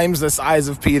 8 times the size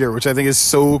of Peter, which I think is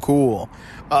so cool.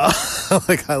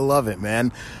 Like, I love it,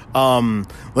 man.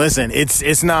 Listen,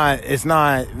 it's not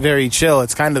very chill.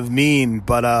 It's kind of mean,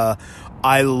 but,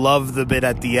 I love the bit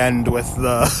at the end with you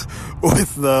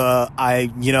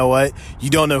know what? You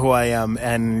don't know who I am,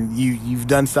 and you've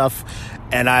done stuff,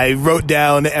 and I wrote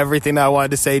down everything that I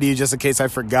wanted to say to you just in case I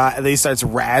forgot, and then he starts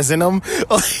razzing him.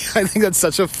 I think that's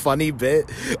such a funny bit.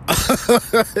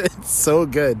 It's so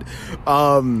good.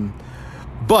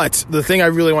 But the thing I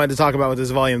really wanted to talk about with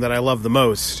this volume that I love the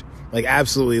most, like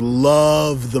absolutely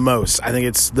love the most, I think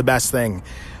it's the best thing,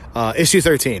 issue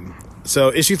 13.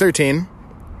 So issue 13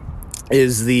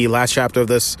 is the last chapter of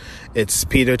this. It's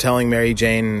Peter telling Mary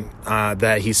Jane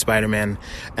that he's Spider-Man,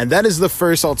 and that is the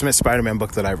first Ultimate Spider-Man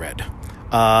book that I read.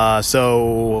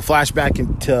 So flashback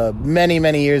into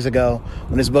many years ago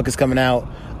when this book is coming out,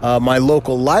 my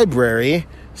local library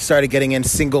started getting in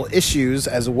single issues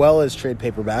as well as trade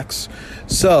paperbacks.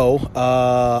 So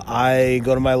I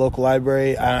go to my local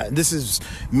library. This is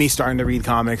me starting to read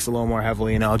comics a little more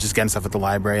heavily, just getting stuff at the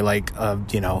library like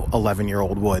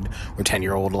 11-year-old would, or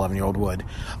 10-year-old, 11-year-old would.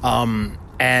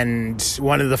 And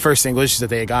one of the first single issues that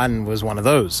they had gotten was one of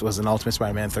those, was an Ultimate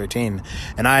Spider-Man 13.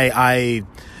 And I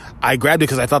grabbed it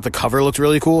because I thought the cover looked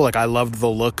really cool. Like, I loved the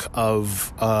look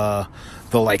of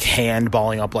the like hand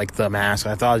balling up like the mask.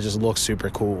 I thought it just looked super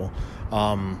cool.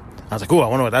 I was like, "Ooh, I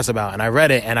wonder what that's about." And I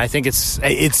read it, and I think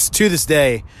it's to this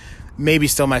day maybe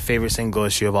still my favorite single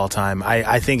issue of all time.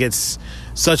 I think it's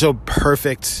such a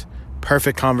perfect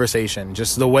conversation.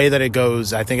 Just the way that it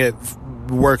goes, I think it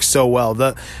works so well.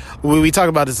 We talked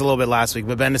about this a little bit last week,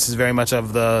 but Bendis is very much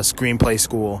of the screenplay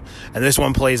school, and this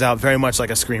one plays out very much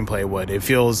like a screenplay would. It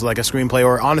feels like a screenplay,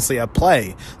 or honestly a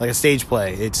play, like a stage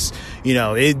play. It's,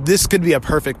 this could be a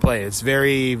perfect play. It's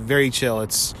very, very chill.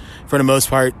 It's, for the most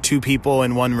part, 2 people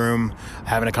in one room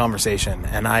having a conversation,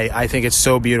 and I think it's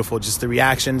so beautiful. Just the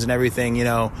reactions and everything,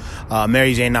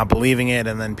 Mary Jane not believing it,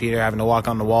 and then Peter having to walk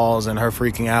on the walls and her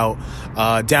freaking out,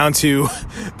 down to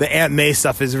the Aunt May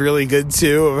stuff is really good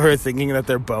too, of her thinking that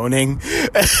they're boning.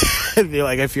 Be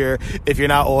like, if you're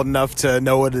not old enough to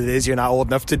know what it is, you're not old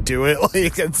enough to do it.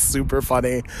 Like, it's super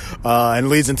funny, and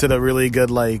leads into the really good,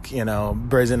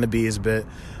 birds and the bees bit.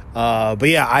 But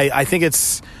yeah, I think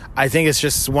it's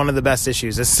just one of the best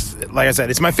issues. This, like I said,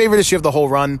 it's my favorite issue of the whole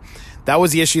run. That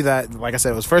was the issue that, like I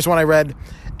said, it was the first one I read,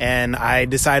 and I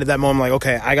decided that moment, like,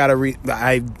 okay, I gotta read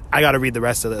the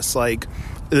rest of this. Like,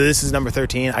 this is number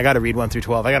 13. I gotta read 1 through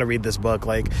 12. I gotta read this book.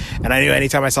 Like, and I knew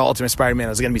anytime I saw Ultimate Spider-Man, it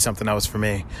was gonna be something that was for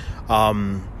me.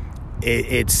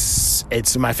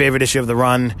 It's my favorite issue of the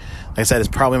run. Like I said, it's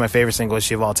probably my favorite single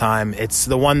issue of all time. It's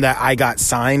the one that I got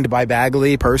signed by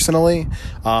Bagley personally.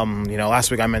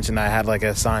 Last week I mentioned I had like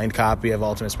a signed copy of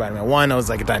Ultimate Spider-Man 1. It was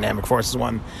like a Dynamic Forces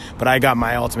one, but I got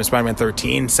my Ultimate Spider-Man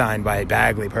 13 signed by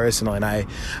Bagley personally, and I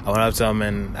went up to him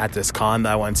and at this con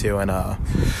that I went to, and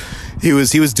he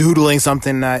was doodling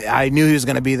something that I knew he was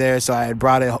going to be there, so I had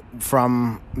brought it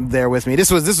from there with me.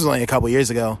 This was only a couple years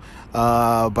ago,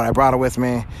 but I brought it with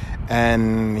me,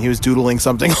 and he was doodling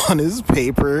something on his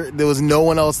paper. There was no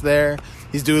one else there.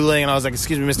 He's doodling, and I was like,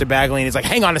 "Excuse me, Mr. Bagley," and he's like,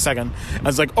 "Hang on a second." I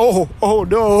was like, "Oh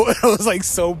no!" And I was like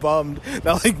so bummed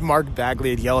that like Mark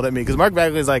Bagley had yelled at me, because Mark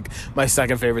Bagley is like my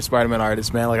second favorite Spider-Man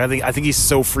artist, man. Like I think he's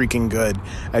so freaking good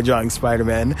at drawing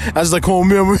Spider-Man. I was like, "Oh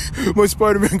man, my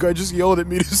Spider-Man guy just yelled at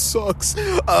me. This sucks."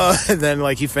 And then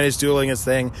like he finished doodling his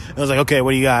thing, and I was like, "Okay,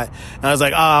 what do you got?" And I was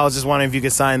like, "I was just wondering if you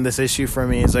could sign this issue for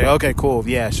me." He's like, "Okay, cool,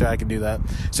 yeah, sure, I can do that."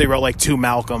 So he wrote like To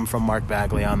Malcolm from Mark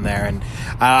Bagley on there, and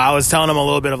I was telling him a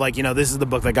little bit of like, this is the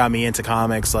book that got me into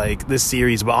comics, like this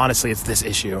series, but honestly it's this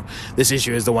issue. This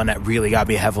issue is the one that really got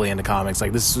me heavily into comics.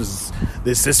 Like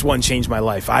this one changed my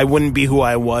life. I wouldn't be who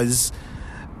I was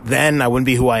then. I wouldn't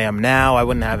be who I am now. I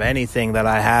wouldn't have anything that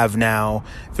I have now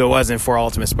if it wasn't for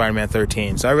Ultimate Spider-Man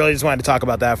 13. So I really just wanted to talk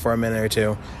about that for a minute or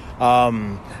two.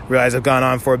 Realize I've gone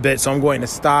on for a bit, so I'm going to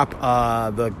stop.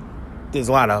 There's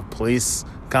a lot of police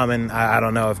coming. I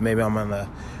don't know if maybe I'm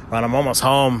I'm almost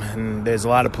home, and there's a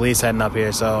lot of police heading up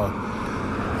here, so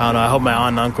I don't know. I hope my aunt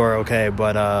and uncle are okay,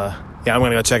 but yeah, I'm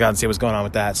going to go check out and see what's going on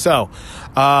with that. So,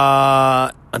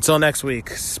 until next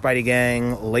week, Spidey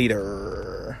Gang,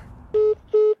 later.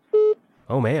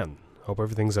 Oh, man. Hope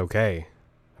everything's okay.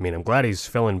 I mean, I'm glad he's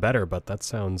feeling better, but that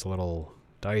sounds a little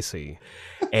dicey.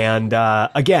 And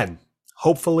again,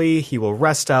 hopefully he will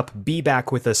rest up, be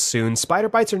back with us soon. Spider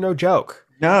bites are no joke.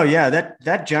 No, yeah,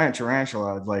 that giant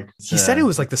tarantula, like... He said it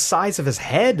was like the size of his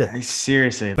head.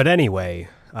 Seriously. But anyway...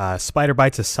 spider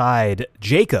bites aside,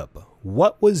 Jacob,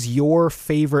 what was your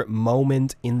favorite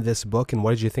moment in this book, and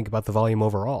what did you think about the volume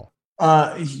overall?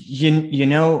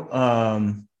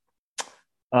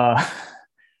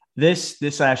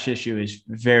 This last issue is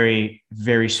very,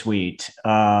 very sweet.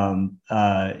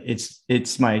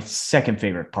 It's my second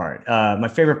favorite part. My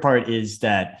favorite part is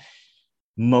that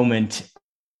moment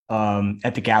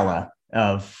at the gala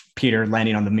of Peter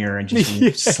landing on the mirror and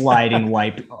just sliding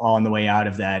wipe on the way out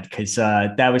of that, because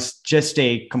that was just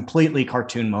a completely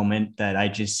cartoon moment that I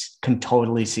just can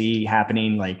totally see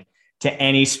happening, like to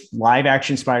any live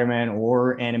action Spider-Man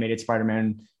or animated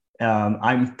Spider-Man.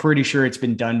 I'm pretty sure it's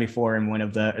been done before in one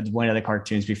of the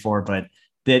cartoons before, but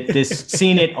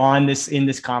seeing it in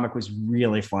this comic was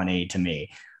really funny to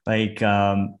me. Like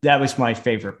that was my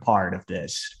favorite part of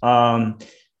this.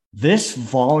 This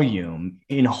volume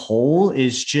in whole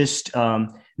is just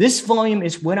this volume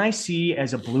is what I see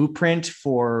as a blueprint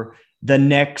for the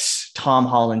next Tom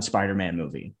Holland Spider-Man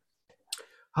movie.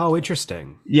 Oh,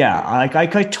 interesting. Yeah,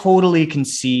 I totally can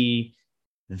see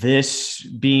this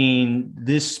being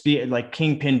like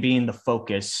Kingpin being the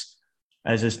focus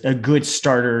as a good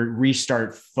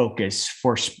restart focus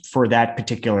for that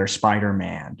particular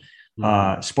Spider-Man.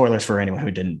 Mm-hmm. Spoilers for anyone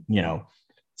who didn't,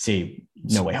 see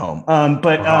No Way Home.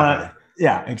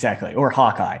 Yeah, exactly. Or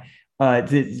Hawkeye.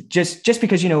 Just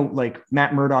because, like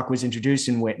Matt Murdock was introduced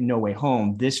in No Way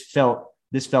Home, this felt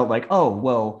like, oh,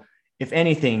 well, if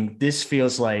anything, this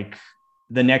feels like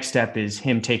the next step is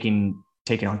him taking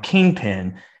on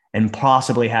Kingpin and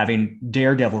possibly having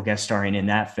Daredevil guest starring in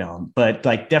that film. But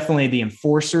like definitely the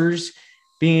Enforcers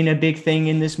being a big thing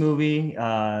in this movie.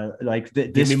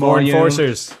 This more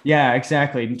Enforcers. Yeah,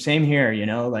 exactly. Same here,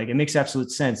 like it makes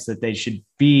absolute sense that they should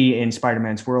be in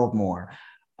Spider-Man's world more.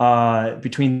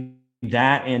 Between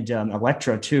that and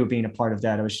Electro too, being a part of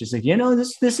that, I was just like,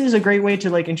 this is a great way to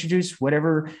like introduce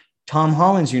whatever Tom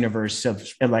Holland's universe of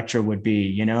Electro would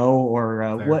be,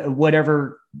 or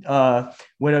whatever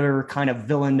kind of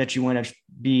villain that you want to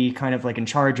be kind of like in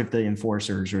charge of the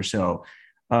Enforcers or so.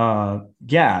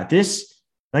 This,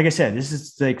 like I said, this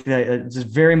is like this is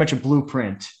very much a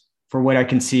blueprint for what I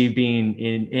can see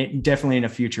being definitely in a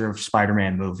future of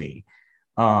Spider-Man movie.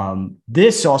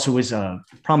 This also was a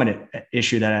prominent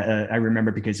issue that I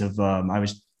remember because of I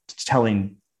was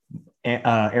telling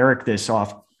Eric this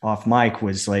off mic,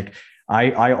 was like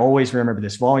I always remember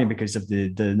this volume because of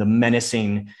the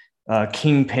menacing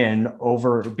Kingpin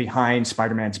over behind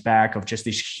Spider-Man's back of just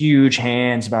these huge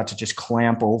hands about to just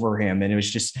clamp over him. And it was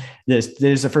just this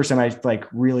is the first time I like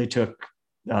really took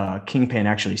Kingpin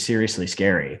actually seriously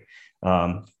scary.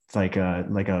 Like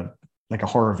a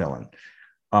horror villain.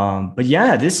 But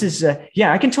yeah, this is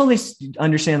I can totally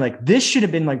understand, like this should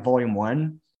have been like volume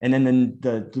 1. And then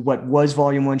what was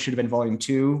volume 1 should have been volume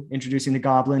 2, introducing the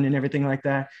Goblin and everything like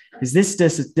that. Because this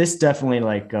definitely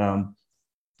like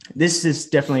this is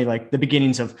definitely like the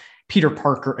beginnings of Peter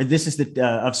Parker. This is the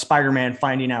of Spider-Man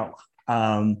finding out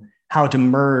how to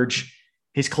merge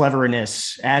his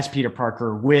cleverness as Peter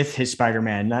Parker with his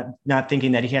Spider-Man, not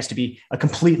thinking that he has to be a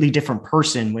completely different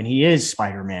person when he is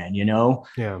Spider-Man, you know,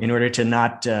 in order to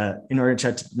not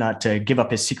give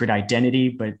up his secret identity.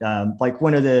 But like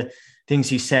one of the things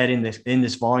he said in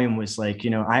this volume was like, you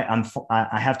know,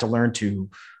 I have to learn to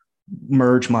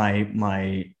merge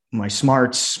my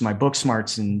smarts, my book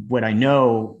smarts, and what I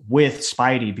know with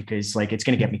Spidey, because like it's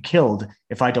going to get me killed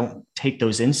if I don't take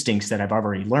those instincts that I've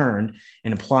already learned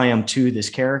and apply them to this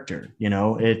character. You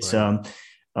know, it's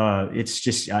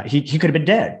just he could have been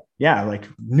dead, like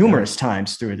numerous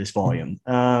times through this volume.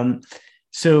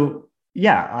 So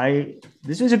yeah,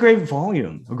 this was a great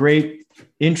volume, a great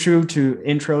intro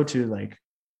to like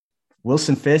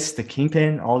Wilson Fisk, the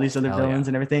Kingpin, all these other villains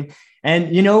and everything.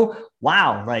 And you know,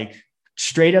 wow, like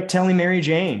straight up telling Mary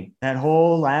Jane that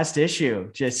whole last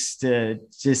issue, just to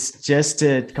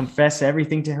confess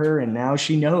everything to her, and now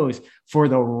she knows for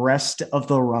the rest of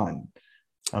the run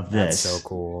of this. That's so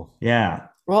cool. Yeah.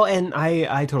 Well, and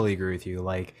I totally agree with you.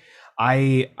 Like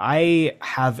I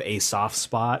have a soft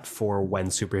spot for when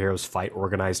superheroes fight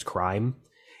organized crime.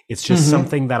 It's just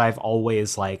something that I've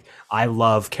always like. I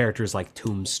love characters like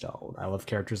Tombstone. I love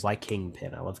characters like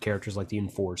Kingpin. I love characters like the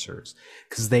Enforcers,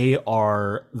 because they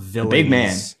are villains. The big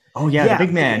man. Oh yeah, the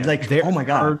big man. Like, oh my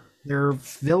God. They're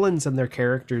villains, and they're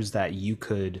characters that you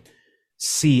could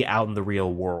see out in the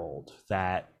real world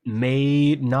that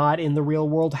may not in the real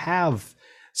world have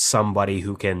somebody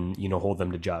who can, you know, hold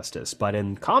them to justice. But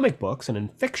in comic books and in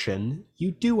fiction,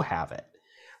 you do have it.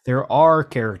 There are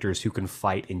characters who can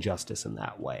fight injustice in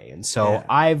that way. And so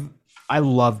I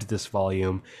loved this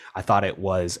volume. I thought it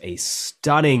was a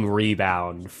stunning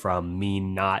rebound from me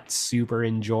not super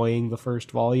enjoying the first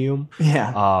volume.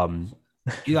 Yeah.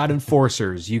 You got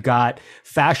Enforcers, you got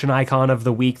Fashion Icon of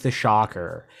the Week, The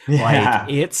Shocker. Yeah.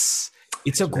 Like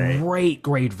it's a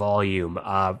great volume.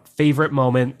 Favorite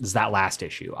moment is that last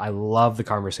issue. I love the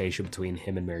conversation between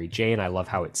him and Mary Jane. I love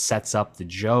how it sets up the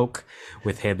joke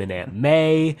with him and Aunt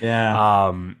May.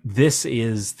 Yeah. This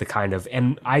is the kind of,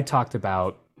 and I talked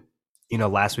about, you know,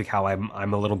 last week how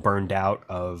I'm a little burned out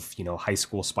of, you know, high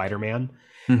school Spider-Man,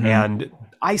 and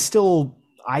I still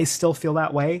feel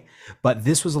that way, but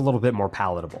this was a little bit more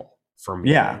palatable for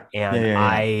me.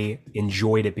 I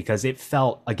enjoyed it because it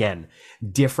felt, again,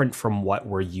 different from what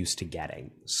we're used to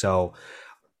getting. So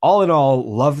all in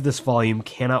all, loved this volume.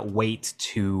 Cannot wait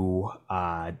to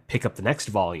pick up the next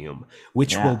volume,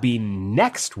 which will be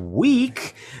next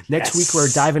week. Next week, we're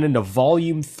diving into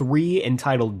volume 3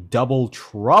 entitled Double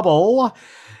Trouble.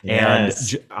 And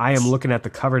I am looking at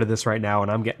the cover to this right now, and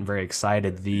I'm getting very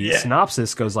excited. The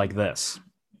synopsis goes like this.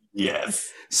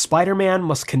 Spider-Man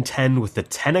must contend with the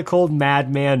tentacled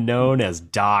madman known as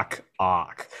Doc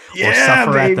Ock, or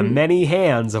suffer at the many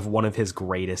hands of one of his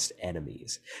greatest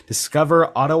enemies.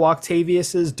 Discover Otto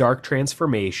Octavius's dark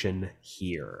transformation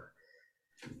here.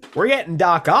 We're getting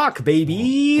Doc Ock,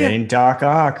 baby. Getting Doc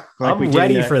Ock. Like I'm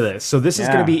ready for this. So this is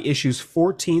going to be issues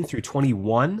 14 through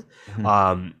 21.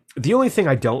 The only thing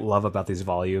I don't love about these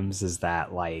volumes is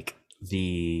that, like,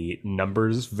 the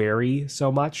numbers vary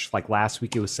so much. Like last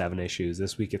week it was 7 issues,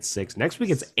 this week it's 6, next week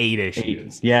it's 8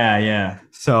 issues.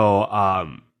 So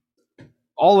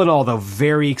all in all, though,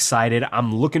 very excited.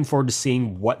 I'm looking forward to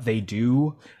seeing what they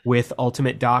do with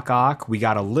Ultimate Doc Ock. We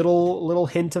got a little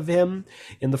hint of him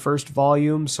in the first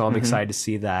volume, so I'm excited to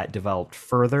see that developed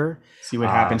further. See what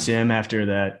happens to him after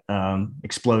that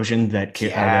explosion that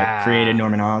created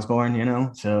Norman Osborn, you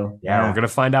know? So we're gonna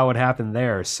find out what happened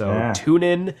there. So tune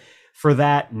in for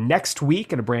that next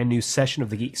week in a brand new session of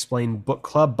the Geek Explained Book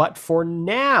Club. But for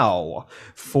now,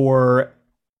 for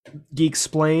Geek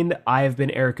Explained, I have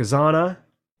been Eric Azana.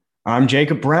 I'm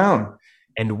Jacob Brown.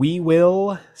 And we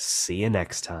will see you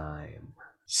next time.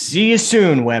 See you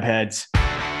soon, webheads.